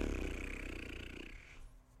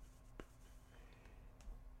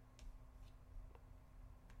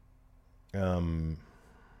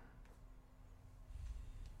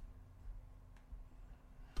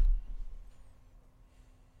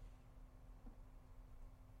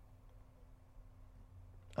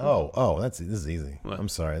 This is easy. What? I'm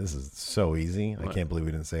sorry, this is so easy. I can't believe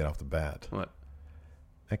we didn't say it off the bat. What?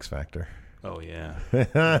 X Factor. Oh, yeah. All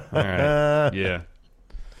right. Yeah.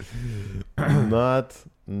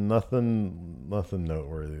 Nothing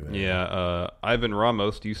noteworthy there. Yeah. Ivan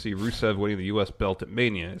Ramos, do you see Rusev winning the U.S. belt at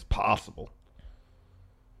Mania? It's possible.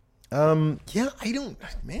 Yeah, I don't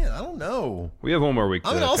know. We have one more week.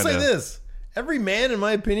 I'll say this. Every man, in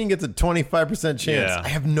my opinion, gets a 25% chance. Yeah. I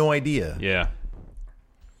have no idea. Yeah.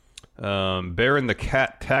 Baron the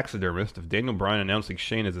Cat Taxidermist, if Daniel Bryan announcing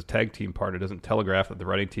Shane as his tag team partner doesn't telegraph that the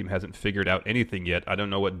writing team hasn't figured out anything yet, I don't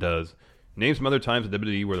know what does. Name some other times at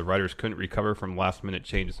WWE where the writers couldn't recover from last-minute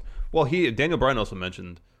changes. Well, Daniel Bryan also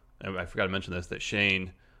mentioned, and I forgot to mention this, that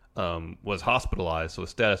Shane was hospitalized, so his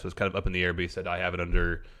status was kind of up in the air, but he said, I have it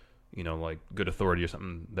under, like good authority or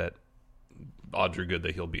something, that odds are good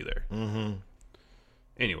that he'll be there. Mm-hmm.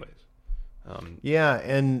 Anyways. Yeah,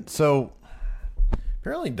 and so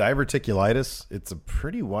apparently diverticulitis, it's a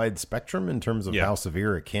pretty wide spectrum in terms of how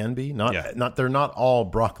severe it can be. They're not all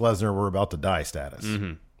Brock Lesnar, we're about to die status.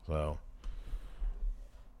 Mm-hmm. So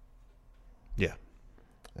yeah.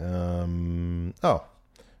 Matt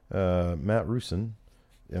Rusin.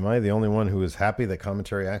 Am I the only one who is happy that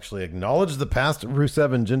commentary actually acknowledged the past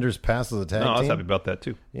Rusev and Jinder's past as a tag team? I was happy about that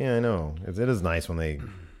too. Yeah, I know. It is nice when they...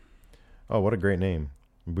 Oh, what a great name.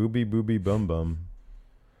 Booby Bum Bum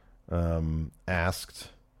asked,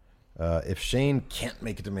 If Shane can't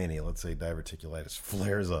make it to Mania, let's say diverticulitis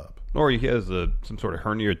flares up. Or he has some sort of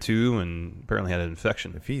hernia too, and apparently had an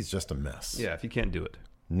infection. If he's just a mess. Yeah, if he can't do it.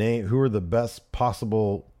 Name who are the best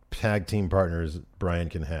possible tag team partners Brian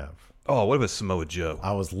can have. Oh, what about Samoa Joe?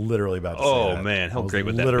 I was literally about to say that. Oh, man, how great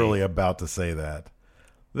would that be? Literally about to say that.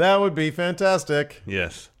 That would be fantastic.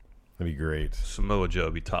 Yes. That'd be great. Samoa Joe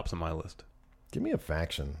would be tops on my list. Give me a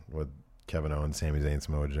faction with Kevin Owens, Sami Zayn,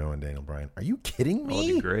 Samoa Joe, and Daniel Bryan. Are you kidding me? Oh,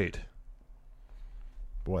 that'd be great.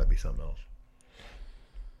 Boy, that'd be something else.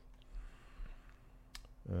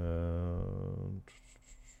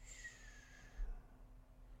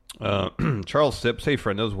 Charles Sips, hey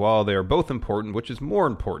friend, knows while they are both important, which is more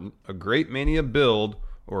important, a great Mania build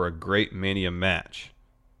or a great Mania match?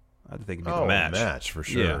 I think it'd be the match. Match for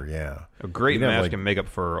sure, yeah. A great You'd have, match like, can make up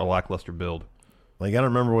for a lackluster build. Like, I don't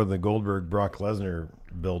remember what the Goldberg Brock Lesnar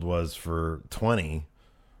build was for 20.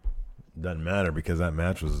 Doesn't matter because that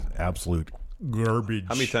match was absolute garbage.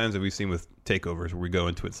 How many times have we seen with takeovers where we go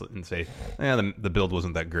into it and say, the build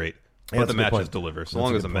wasn't that great? Yeah, But the that's a good matches point. deliver. So That's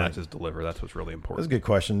long a as the good point. matches deliver, that's what's really That's a important. good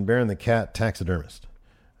question. Baron the Cat taxidermist.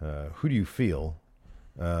 Who do you feel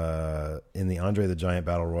in the Andre the Giant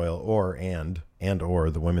Battle Royal or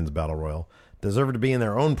the Women's Battle Royal deserve to be in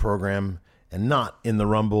their own program and not in the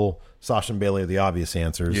Rumble? Sasha and Bailey are the obvious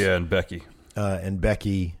answers. Yeah, and Becky.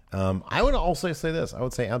 I would also say this. I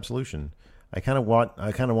would say Absolution. I kind of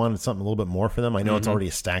wanted something a little bit more for them. I know it's already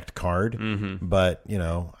a stacked card, but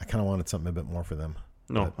I kind of wanted something a bit more for them.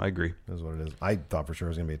 No, I agree. That's what it is. I thought for sure it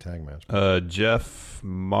was going to be a tag match. Jeff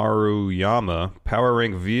Maruyama, Power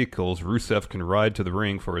Rank Vehicles, Rusev can ride to the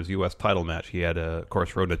ring for his U.S. title match. He had, of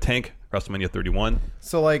course, rode in a tank, WrestleMania 31.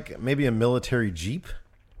 So, like, maybe a military Jeep?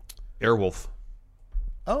 Airwolf.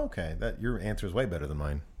 Oh, okay. Your answer is way better than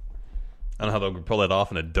mine. I don't know how they'll pull that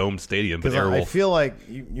off in a domed stadium, but Because Airwolf. I feel like,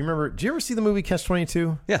 you remember, did you ever see the movie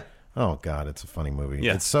Catch-22? Yeah. Oh, God, it's a funny movie.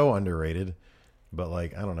 Yeah. It's so underrated. But,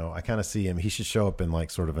 like, I don't know. I kind of see him. He should show up in,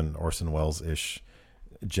 like, sort of an Orson Welles-ish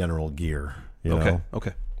general gear. You know?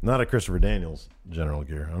 Okay. Not a Christopher Daniels general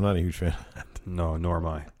gear. I'm not a huge fan of that. No, nor am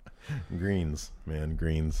I. Greens, man.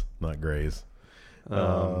 Greens, not grays.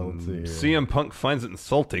 Let's see here. CM Punk finds it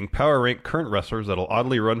insulting. Power Rank current wrestlers that'll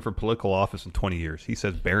oddly run for political office in 20 years. He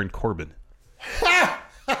says Baron Corbin.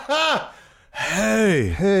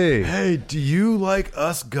 Hey, do you like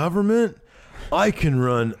us government? I can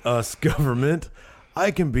run us government.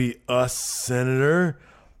 I can be us senator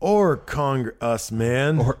or us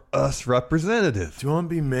man. Or us representative. Do you want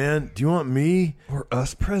to be man? Do you want me Or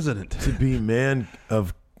us president. to be man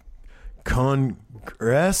of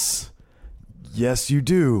Congress? Yes, you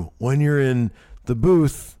do. When you're in the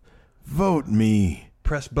booth, vote me.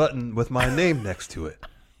 Press button with my name next to it.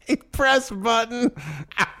 Press button.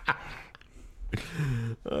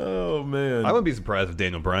 Oh, man. I wouldn't be surprised if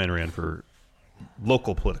Daniel Bryan ran for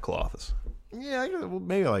local political office. Yeah,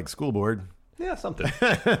 maybe like school board. Yeah, something.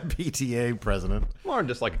 PTA president. More than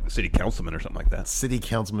just like city councilman or something like that. City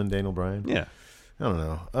councilman Daniel Bryan. Yeah. I don't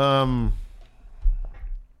know.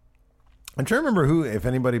 I'm trying to remember if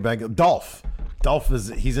anybody back. Dolph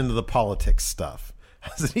he's into the politics stuff.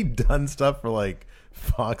 Hasn't he done stuff for like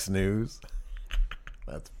Fox News?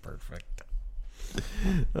 That's perfect.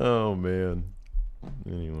 Oh man.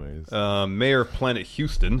 Anyways, Mayor of Planet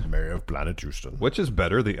Houston. Mayor of Planet Houston. Which is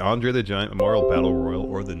better, the Andre the Giant Memorial Battle Royal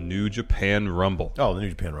or the New Japan Rumble? Oh, the New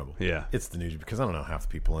Japan Rumble. Yeah. It's the New Japan, because I don't know half the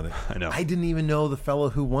people in it. I know. I didn't even know the fellow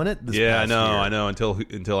who won it this Yeah, past year. I know.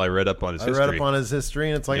 Until I read up on his history. I read up on his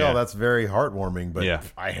history, and it's like, Yeah. oh, that's very heartwarming, but Yeah.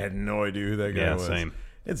 I had no idea who that guy was. Same.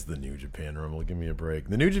 It's the New Japan Rumble. Give me a break.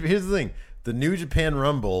 Here's the thing. The New Japan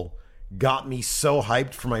Rumble got me so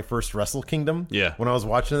hyped for my first Wrestle Kingdom. Yeah. When I was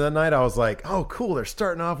watching it that night, I was like, oh, cool. They're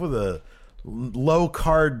starting off with a low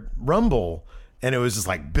card Rumble. And it was just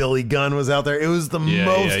like Billy Gunn was out there. It was the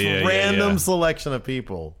most random selection of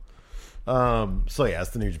people. So, yeah, it's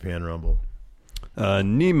the New Japan Rumble.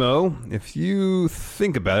 Nemo, if you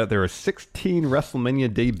think about it, there are 16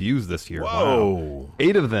 WrestleMania debuts this year. Whoa. Wow.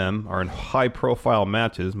 8 of them are in high-profile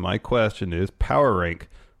matches. My question is, Power Rank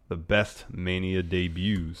the best Mania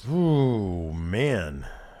debuts. Ooh, man.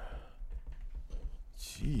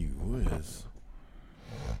 Gee whiz.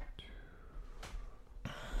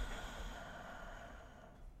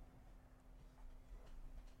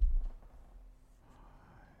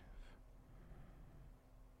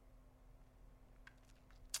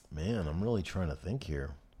 Man, I'm really trying to think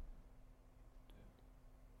here.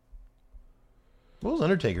 What was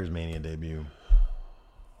Undertaker's Mania debut?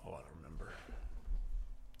 Oh, I don't remember.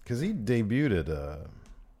 Because he debuted at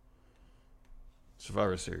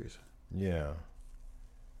Survivor Series. yeah.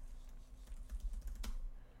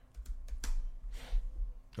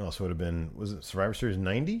 Oh, so it would have been, was it Survivor Series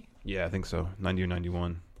 90? Yeah, I think so. 90 or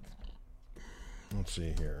 91. Let's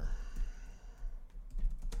see here.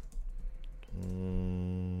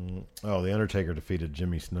 Oh, The Undertaker defeated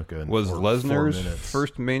Jimmy Snuka in Was 4 Lesnar's minutes.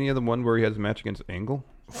 first Mania the one where he has a match against Angle?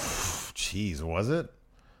 Jeez, was it?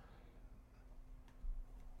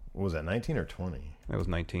 What was that, 19 or 20? That was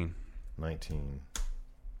 19. 19.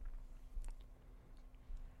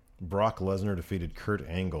 Brock Lesnar defeated Kurt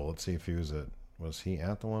Angle. Let's see if he was he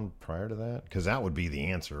at the one prior to that? Because that would be the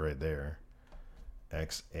answer right there.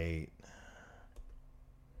 X8.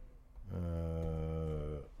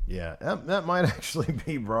 Yeah, that might actually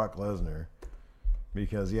be Brock Lesnar.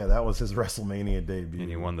 Because, yeah, that was his WrestleMania debut. And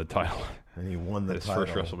he won the title. And he won the His title.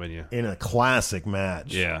 first WrestleMania. In a classic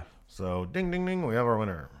match. Yeah. So, ding, ding, ding, we have our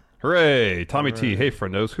winner. Hooray! Tommy T. Hey,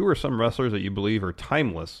 friendos. Who are some wrestlers that you believe are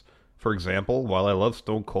timeless? For example, while I love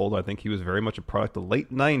Stone Cold, I think he was very much a product of the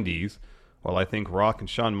late 90s, while I think Rock and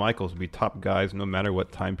Shawn Michaels would be top guys no matter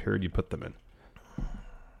what time period you put them in.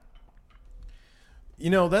 You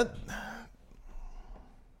know, that...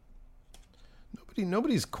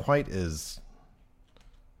 Nobody's quite as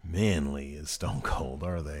manly as Stone Cold,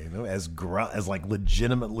 are they? No, as like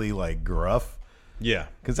legitimately like gruff. Yeah,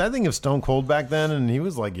 because I think of Stone Cold back then, and he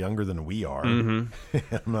was like younger than we are. Mm-hmm.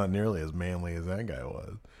 I'm not nearly as manly as that guy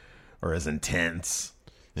was, or as intense.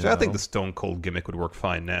 So I think the Stone Cold gimmick would work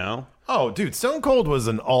fine now. Oh, dude, Stone Cold was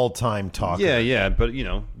an all-time talker. Yeah, but you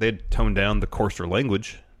know they'd toned down the coarser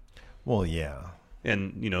language. Well, yeah.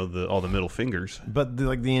 And you know all the middle fingers, but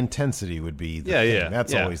the intensity would be the thing. Yeah.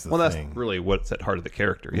 That's always the thing. Well, that's really what's at heart of the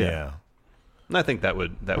character. Yeah. And I think that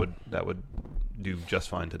would do just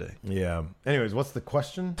fine today. Yeah. Anyways, what's the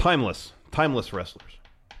question? Timeless wrestlers.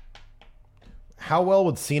 How well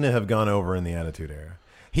would Cena have gone over in the Attitude Era?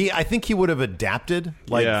 I think he would have adapted.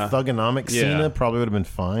 Like Thugonomic Cena probably would have been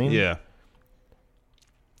fine. Yeah.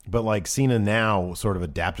 But like Cena now sort of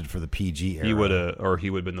adapted for the PG era. He would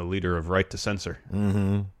have been the leader of Right to Censor.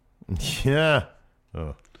 Mm-hmm. Yeah.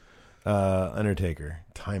 Oh. Undertaker,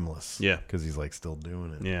 timeless. Yeah, because he's like still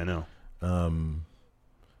doing it. Yeah, I know.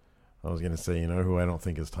 I was gonna say, you know who I don't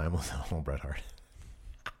think is timeless? I don't know, Bret Hart.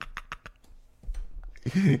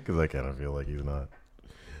 Because I kind of feel like he's not.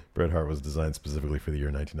 Bret Hart was designed specifically for the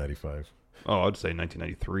year 1995. Oh, I'd say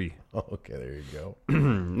 1993. Oh, okay, there you go.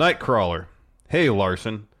 Nightcrawler. Hey,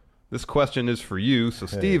 Larson. This question is for you. So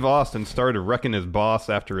Steve Austin started wrecking his boss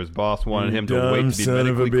after his boss wanted him to wait to be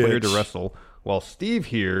medically cleared to wrestle, while Steve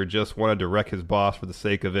here just wanted to wreck his boss for the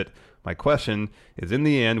sake of it. My question is, in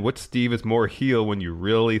the end, which Steve is more heel when you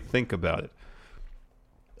really think about it?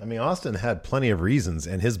 I mean, Austin had plenty of reasons,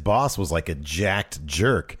 and his boss was like a jacked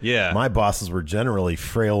jerk. Yeah. My bosses were generally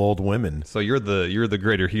frail old women. So you're the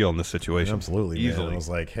greater heel in this situation. Absolutely, easily. Man. I was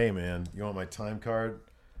like, hey, man, you want my time card?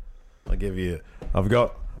 I'll give you. I've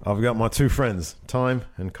got my two friends, Time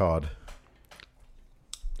and Cod.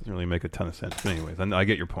 Doesn't really make a ton of sense. But anyways, I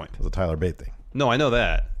get your point. It was a Tyler Bate thing. No, I know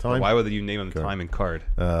that. Time? Why would you name him Time and Card?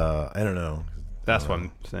 I don't know. That's what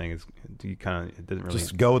I'm saying. Is you kind of it didn't really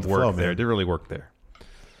just go with the work flow, there. man. It didn't really work there.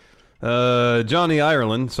 Johnny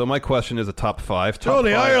Ireland. So my question is a top 5.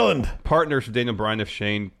 Johnny Ireland partners for Daniel Bryan if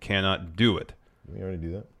Shane cannot do it. Did we already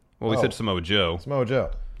do that? Well, we said Samoa Joe. Samoa Joe,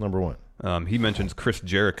 number 1. He mentions Chris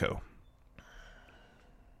Jericho.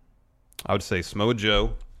 I would say Samoa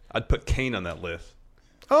Joe. I'd put Kane on that list.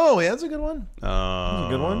 Oh, yeah, that's a good one. That's a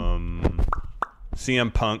good one.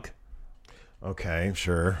 CM Punk. Okay,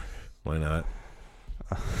 sure. Why not?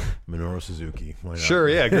 Minoru Suzuki. Why not? Sure,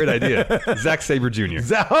 yeah, great idea. Zack Sabre Jr.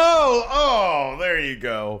 Oh, there you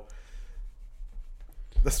go.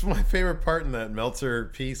 That's my favorite part in that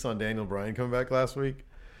Meltzer piece on Daniel Bryan coming back last week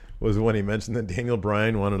was when he mentioned that Daniel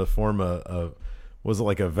Bryan wanted to form was it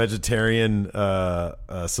like a vegetarian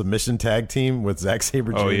submission tag team with Zack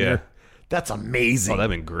Sabre Jr.? Oh, yeah. That's amazing. Oh,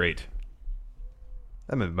 that'd been great.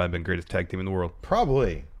 That might have been greatest tag team in the world.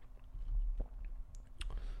 Probably.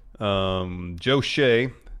 Joe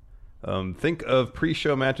Shea. Think of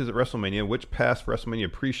pre-show matches at WrestleMania. Which past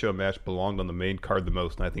WrestleMania pre-show match belonged on the main card the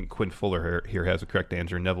most? And I think Quinn Fuller here has the correct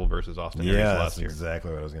answer. Neville versus Austin Aries last year. That's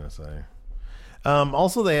exactly what I was going to say.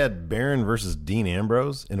 Also, they had Baron versus Dean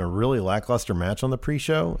Ambrose in a really lackluster match on the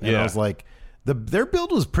pre-show. And I was like, their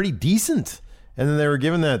build was pretty decent. And then they were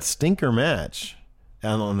given that stinker match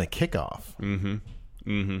on the kickoff.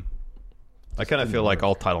 I kind of feel like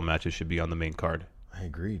all title matches should be on the main card. I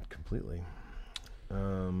agreed completely.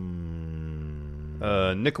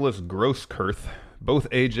 Nicholas Grosskirth. Both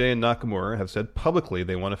AJ and Nakamura have said publicly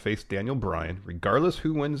they want to face Daniel Bryan. Regardless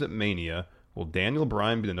who wins at Mania, will Daniel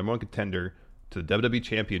Bryan be the number 1 contender to the WWE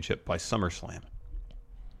Championship by SummerSlam?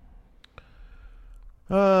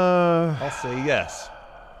 I'll say yes.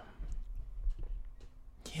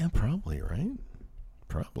 Yeah, probably, right?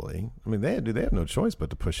 Probably. I mean, they have no choice but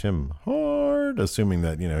to push him hard, assuming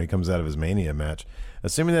that, he comes out of his Mania match.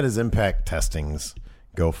 Assuming that his Impact testings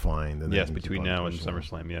go fine. Yes, between now and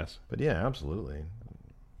SummerSlam, yes. But yeah, absolutely.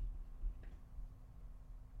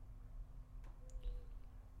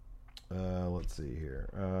 Let's see here.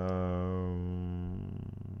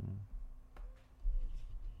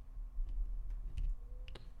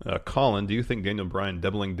 Colin, do you think Daniel Bryan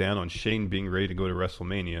doubling down on Shane being ready to go to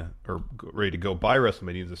WrestleMania, or ready to go by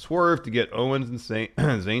WrestleMania, is a swerve to get Owens and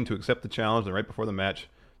Zayn to accept the challenge? And right before the match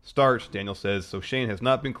starts, Daniel says, so Shane has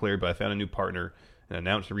not been cleared, but I found a new partner and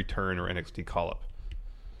announced a return or NXT call-up.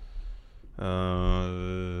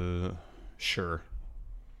 Sure.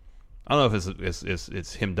 I don't know if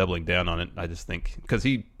it's him doubling down on it. I just think, because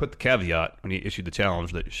he put the caveat when he issued the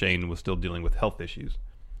challenge that Shane was still dealing with health issues.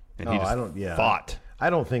 And he fought. I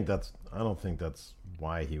don't think that's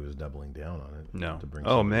why he was doubling down on it. No. To bring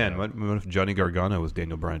man, what if Johnny Gargano was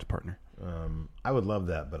Daniel Bryan's partner? I would love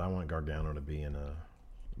that, but I want Gargano to be in a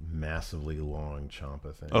massively long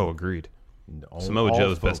Ciampa thing. Oh, agreed. Samoa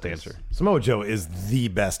Joe's best answer. Samoa Joe is the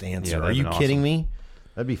best answer. Yeah, are you kidding me?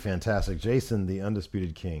 That'd be fantastic. Jason, the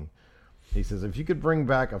Undisputed King. He says, if you could bring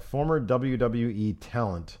back a former WWE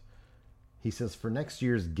talent, he says, for next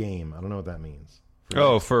year's game. I don't know what that means.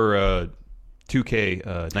 For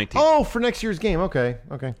 2K19. Oh, for next year's game. Okay.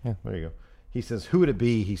 Yeah, there you go. He says, who would it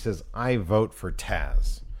be? He says, I vote for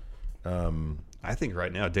Taz. I think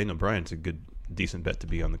right now Daniel Bryan's a decent bet to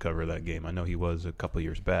be on the cover of that game. I know he was a couple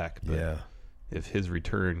years back. But yeah. If his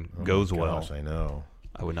return goes well, I know.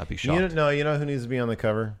 I would not be shocked. You know who needs to be on the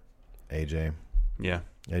cover? AJ. Yeah.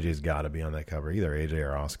 AJ's got to be on that cover. Either AJ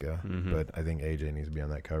or Asuka. Mm-hmm. But I think AJ needs to be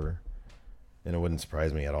on that cover. And it wouldn't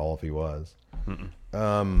surprise me at all if he was.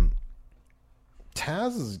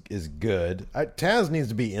 Taz is good. Taz needs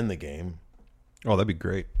to be in the game. Oh, that'd be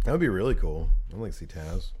great. That would be really cool. I'd like to see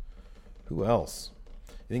Taz. Who else?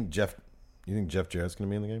 You think Jeff Jarrett's going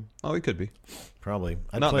to be in the game? Oh, he could be. Probably.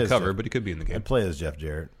 Not in the cover, but he could be in the game. I'd play as Jeff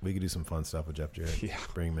Jarrett. We could do some fun stuff with Jeff Jarrett. Yeah.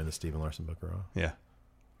 Bring him into Stephen Larson Book of Raw. Yeah.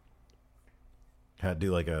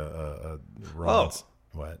 Do like a Raw.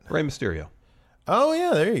 What? Rey Mysterio. Oh,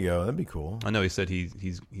 yeah, there you go. That'd be cool. I know he said he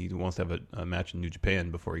wants to have a match in New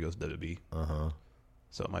Japan before he goes to WWE. Uh-huh.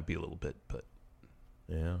 So it might be a little bit, but...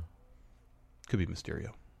 Yeah. Could be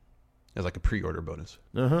Mysterio. As like a pre-order bonus.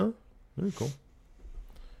 Uh-huh. That'd be cool.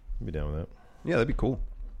 I'd be down with that. Yeah, that'd be cool.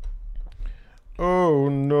 Oh,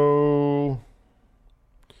 no.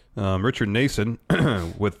 Richard Nason,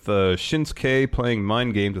 with Shinsuke playing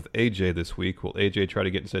mind games with AJ this week, will AJ try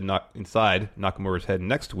to get inside Nakamura's head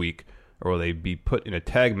next week, or will they be put in a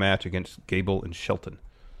tag match against Gable and Shelton?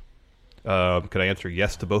 Could I answer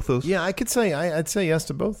yes to both those? Yeah, I'd say yes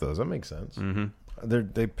to both those. That makes sense.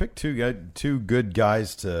 Mm-hmm. They picked two good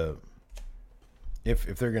guys to, if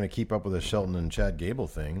they're going to keep up with the Shelton and Chad Gable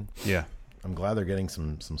thing. Yeah, I'm glad they're getting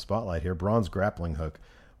some spotlight here. Bronze grappling hook.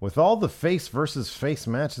 With all the face versus face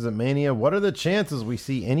matches at Mania, what are the chances we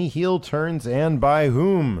see any heel turns, and by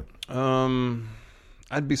whom?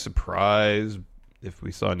 I'd be surprised if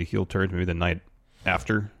we saw any heel turns maybe the night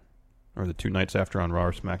after, or the 2 nights after on Raw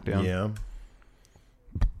or SmackDown. Yeah.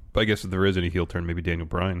 But I guess if there is any heel turn, maybe Daniel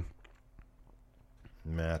Bryan.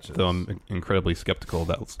 Matches. Though I'm incredibly skeptical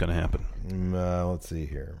that's going to happen. Let's see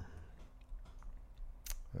here.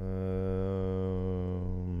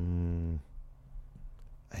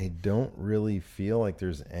 I don't really feel like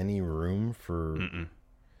there's any room for...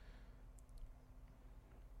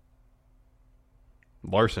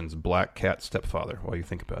 Larson's Black Cat stepfather, while you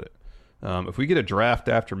think about it. If we get a draft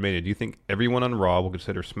after Mania, do you think everyone on Raw will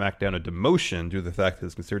consider SmackDown a demotion due to the fact that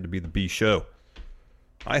it's considered to be the B show?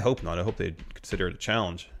 I hope not. I hope they'd consider it a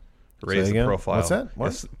challenge. Raise the profile. What's that?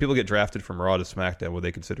 What? If people get drafted from Raw to SmackDown, will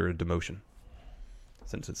they consider it a demotion?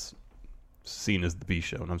 Since it's seen as the B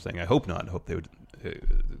show. And I'm saying I hope not. I hope they would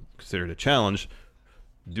consider it a challenge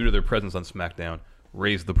due to their presence on SmackDown,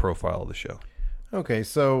 raise the profile of the show. Okay,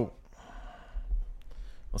 so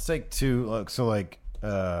let's take two.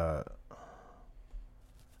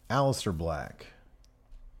 Aleister Black.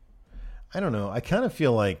 I don't know. I kind of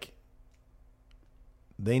feel like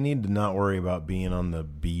they need to not worry about being on the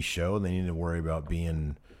B show. They need to worry about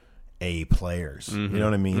being A players. Mm-hmm. You know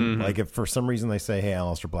what I mean? Mm-hmm. Like if for some reason they say, hey,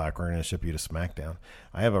 Aleister Black, we're going to ship you to SmackDown.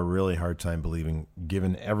 I have a really hard time believing,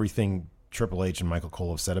 given everything Triple H and Michael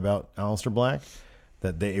Cole have said about Aleister Black,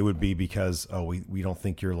 that it would be because, we don't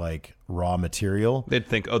think you're like raw material. They'd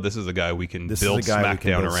think, this is a guy we can build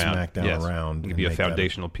SmackDown around. SmackDown around. He could be a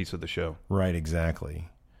foundational piece of the show. Right, exactly.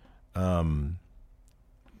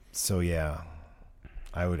 So yeah,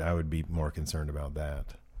 I would be more concerned about that.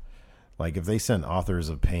 Like if they sent Authors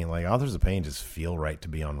of Pain, like Authors of Pain just feel right to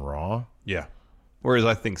be on Raw. Yeah. Whereas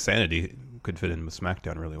I think Sanity could fit in with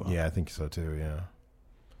SmackDown really well. Yeah, I think so too. Yeah.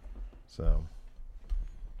 So.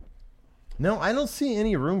 No, I don't see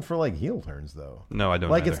any room for like heel turns though. No, I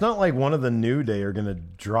don't. Like either. it's not like one of the New Day are gonna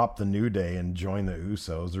drop the New Day and join the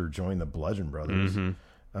Usos or join the Bludgeon Brothers.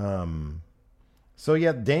 So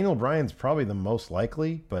yeah, Daniel Bryan's probably the most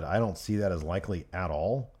likely, but I don't see that as likely at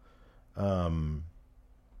all.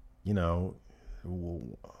 You know,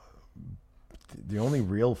 the only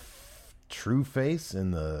real true face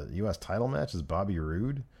in the U.S. title match is Bobby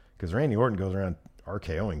Roode, because Randy Orton goes around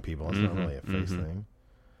RKOing people. It's not really a face thing.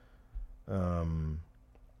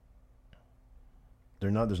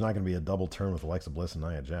 There's not going to be a double turn with Alexa Bliss and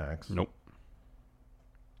Nia Jax. Nope.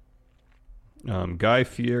 Guy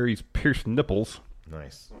Fieri's pierced nipples.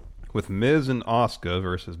 Nice. With Miz and Asuka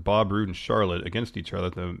versus Bob Roode and Charlotte against each other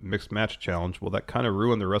at the mixed match challenge. Will that kind of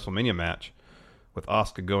ruin the WrestleMania match with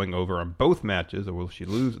Asuka going over on both matches, or will she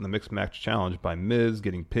lose in the mixed match challenge by Miz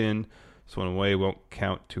getting pinned, so in a way won't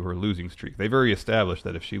count to her losing streak? They've already established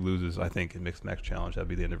that if she loses, I think, in mixed match challenge, that'd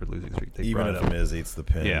be the end of her losing streak. Even if Miz eats the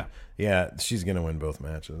pin. Yeah. Yeah, she's going to win both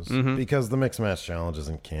matches. Because the mixed match challenge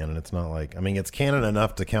isn't canon. It's not like, I mean, it's canon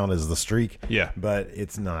enough to count as the streak. Yeah. But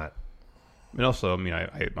it's not. And also, I mean,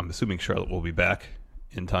 I'm assuming Charlotte will be back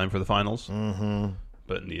in time for the finals.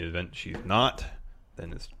 But in the event she's not,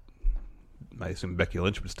 then I assume Becky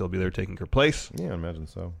Lynch would still be there taking her place. Yeah, I imagine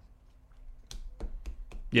so.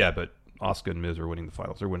 Yeah, but Asuka and Miz are winning the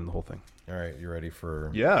finals. They're winning the whole thing. All right, you ready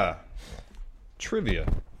for... Yeah.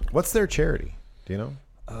 Trivia. What's their charity? Do you know?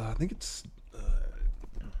 I think it's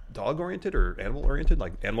dog-oriented or animal-oriented,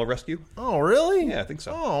 like animal rescue. Oh, really? Yeah, I think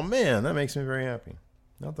so. Oh, man, that makes me very happy.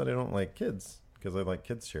 Not that I don't like kids, because I like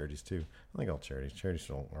kids' charities, too. I like all charities. Charities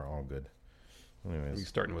are all good. Are Anyways. we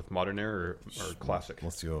starting with modern era or classic?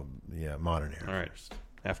 Let's go, modern era. All right.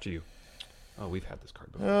 After you. Oh, we've had this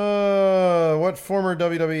card before. What former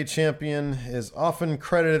WWE champion is often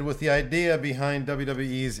credited with the idea behind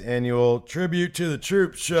WWE's annual Tribute to the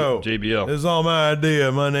Troops show? JBL. This is all my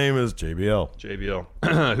idea. My name is JBL.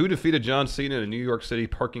 JBL. Who defeated John Cena in a New York City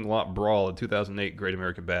parking lot brawl in 2008 Great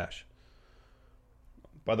American Bash?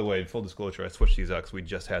 By the way, full disclosure, I switched these out because we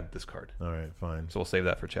just had this card. All right, fine. So we'll save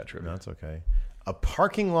that for chat trivia. No, that's okay. A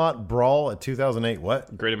parking lot brawl at 2008.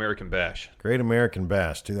 What? Great American Bash. Great American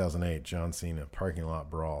Bash 2008. John Cena parking lot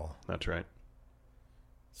brawl. That's right.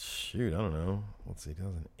 Shoot, I don't know. Let's see,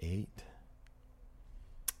 2008.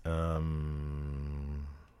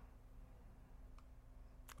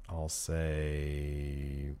 I'll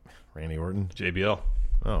say Randy Orton. JBL.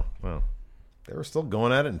 Oh, well. They were still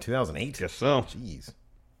going at it in 2008? Guess so. Jeez.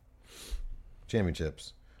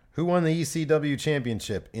 Championships. Who won the ECW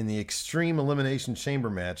championship in the Extreme Elimination Chamber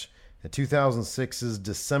match at 2006's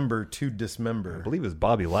December to Dismember? I believe it was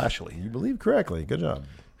Bobby Lashley. You believe correctly. Good job.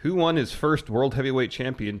 Who won his first World Heavyweight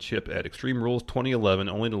Championship at Extreme Rules 2011,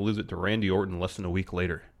 only to lose it to Randy Orton less than a week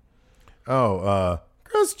later? Oh,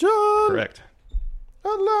 Christian! Correct.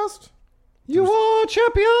 At last. You are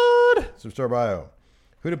champion! Superstar bio.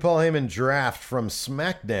 Who did Paul Heyman draft from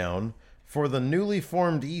SmackDown for the newly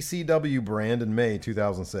formed ECW brand in May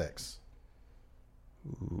 2006?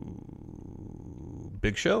 Ooh,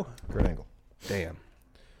 Big Show? Kurt Angle. Damn.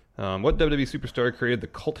 What WWE superstar created the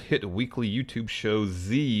cult hit weekly YouTube show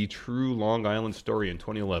The True Long Island Story in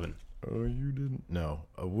 2011? Oh, you didn't? No.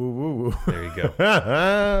 Woo, woo, woo. There you go.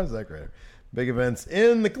 Zack Ryder. Big events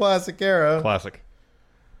in the classic era. Classic.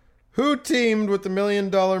 Who teamed with the $1 Million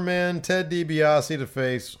Man Ted DiBiase to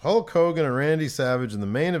face Hulk Hogan and Randy Savage in the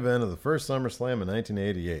main event of the first SummerSlam in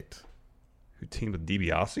 1988? Who teamed with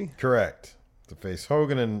DiBiase? Correct. To face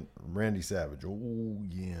Hogan and Randy Savage. Oh,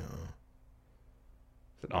 yeah.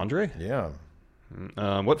 Is it Andre? Yeah.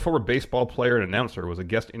 What former baseball player and announcer was a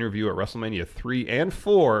guest interview at WrestleMania 3 and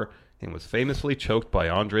 4 and was famously choked by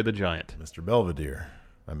Andre the Giant? Mr. Belvedere.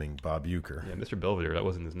 I mean, Bob Uecker. Yeah, Mr. Belvedere. That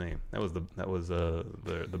wasn't his name. That was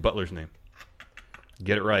the butler's name.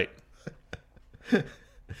 Get it right.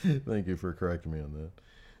 Thank you for correcting me on that.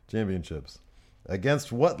 Championships.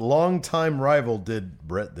 Against what longtime rival did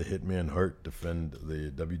Bret the Hitman Hart defend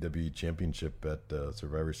the WWE Championship at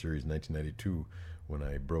Survivor Series 1992 when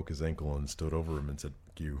I broke his ankle and stood over him and said,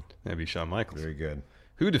 "Fuck you"? That'd be Shawn Michaels. Very good.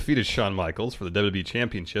 Who defeated Shawn Michaels for the WWE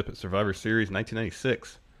Championship at Survivor Series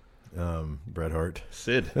 1996? Bret Hart.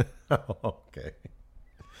 Sid. Okay.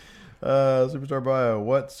 Superstar bio.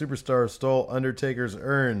 What superstar stole Undertaker's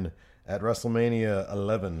urn at WrestleMania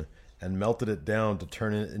 11 and melted it down to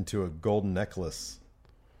turn it into a golden necklace?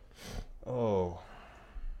 Oh.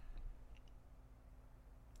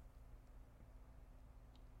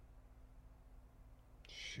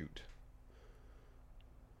 Shoot.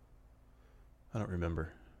 I don't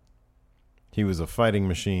remember. He was a fighting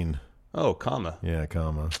machine. Oh, Kama. Yeah,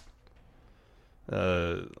 Kama.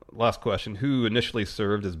 Last question. Who initially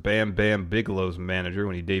served as Bam Bam Bigelow's manager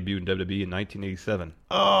when he debuted in WWE in 1987?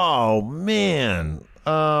 Oh, man.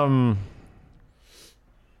 I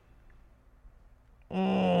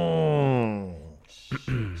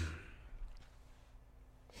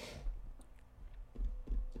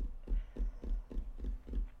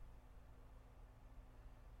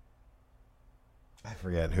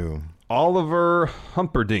forget who. Oliver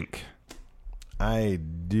Humperdinck. I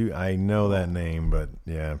know that name, but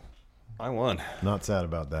yeah. I won. Not sad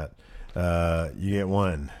about that. You get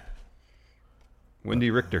one. Wendy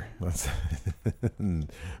Richter. That's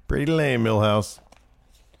pretty lame, Millhouse.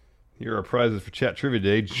 Here are prizes for Chat Trivia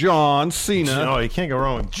Day. John Cena. Oh, you can't go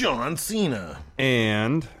wrong with John Cena.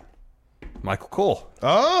 And Michael Cole.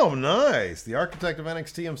 Oh, nice. The architect of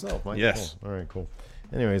NXT himself, Michael Yes. Cole. All right, cool.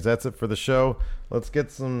 Anyways, that's it for the show. Let's get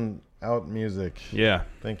some out music. Yeah.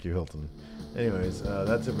 Thank you, Hilton. Anyways,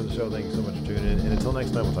 that's it for the show. Thank you so much for tuning in. And until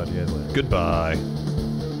next time, we'll talk to you guys later. Goodbye.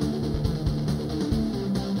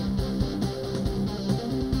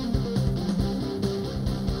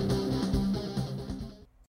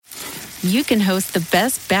 You can host the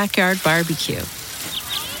best backyard barbecue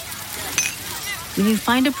when you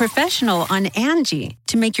find a professional on Angie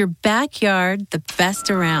to make your backyard the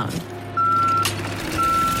best around.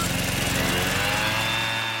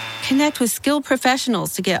 Connect with skilled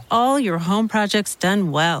professionals to get all your home projects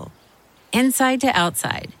done well. Inside to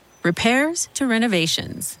outside, repairs to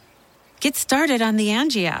renovations. Get started on the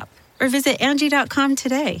Angie app or visit Angie.com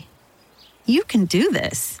today. You can do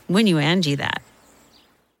this when you Angie that.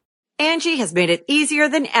 Angie has made it easier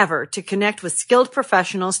than ever to connect with skilled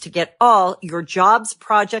professionals to get all your jobs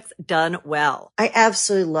projects done well. I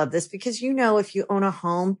absolutely love this because, you know, if you own a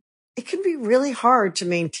home, it can be really hard to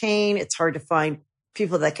maintain. It's hard to find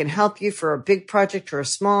people that can help you for a big project or a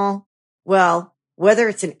small. Well, whether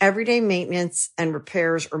it's in everyday maintenance and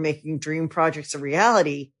repairs or making dream projects a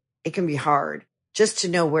reality, it can be hard just to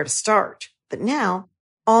know where to start. But now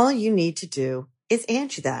all you need to do is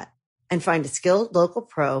Angie that and find a skilled local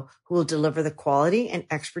pro who will deliver the quality and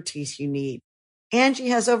expertise you need. Angie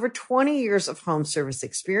has over 20 years of home service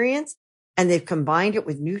experience, and they've combined it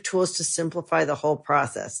with new tools to simplify the whole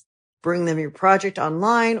process. Bring them your project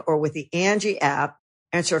online or with the Angie app,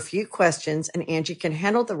 answer a few questions, and Angie can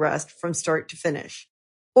handle the rest from start to finish.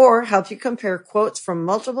 Or help you compare quotes from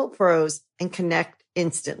multiple pros and connect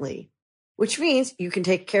instantly, which means you can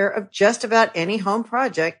take care of just about any home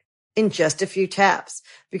project in just a few taps.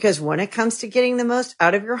 Because when it comes to getting the most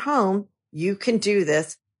out of your home, you can do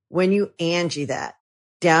this when you Angie that.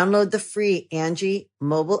 Download the free Angie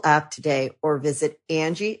mobile app today or visit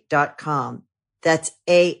Angie.com. That's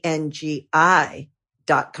ANGI.com.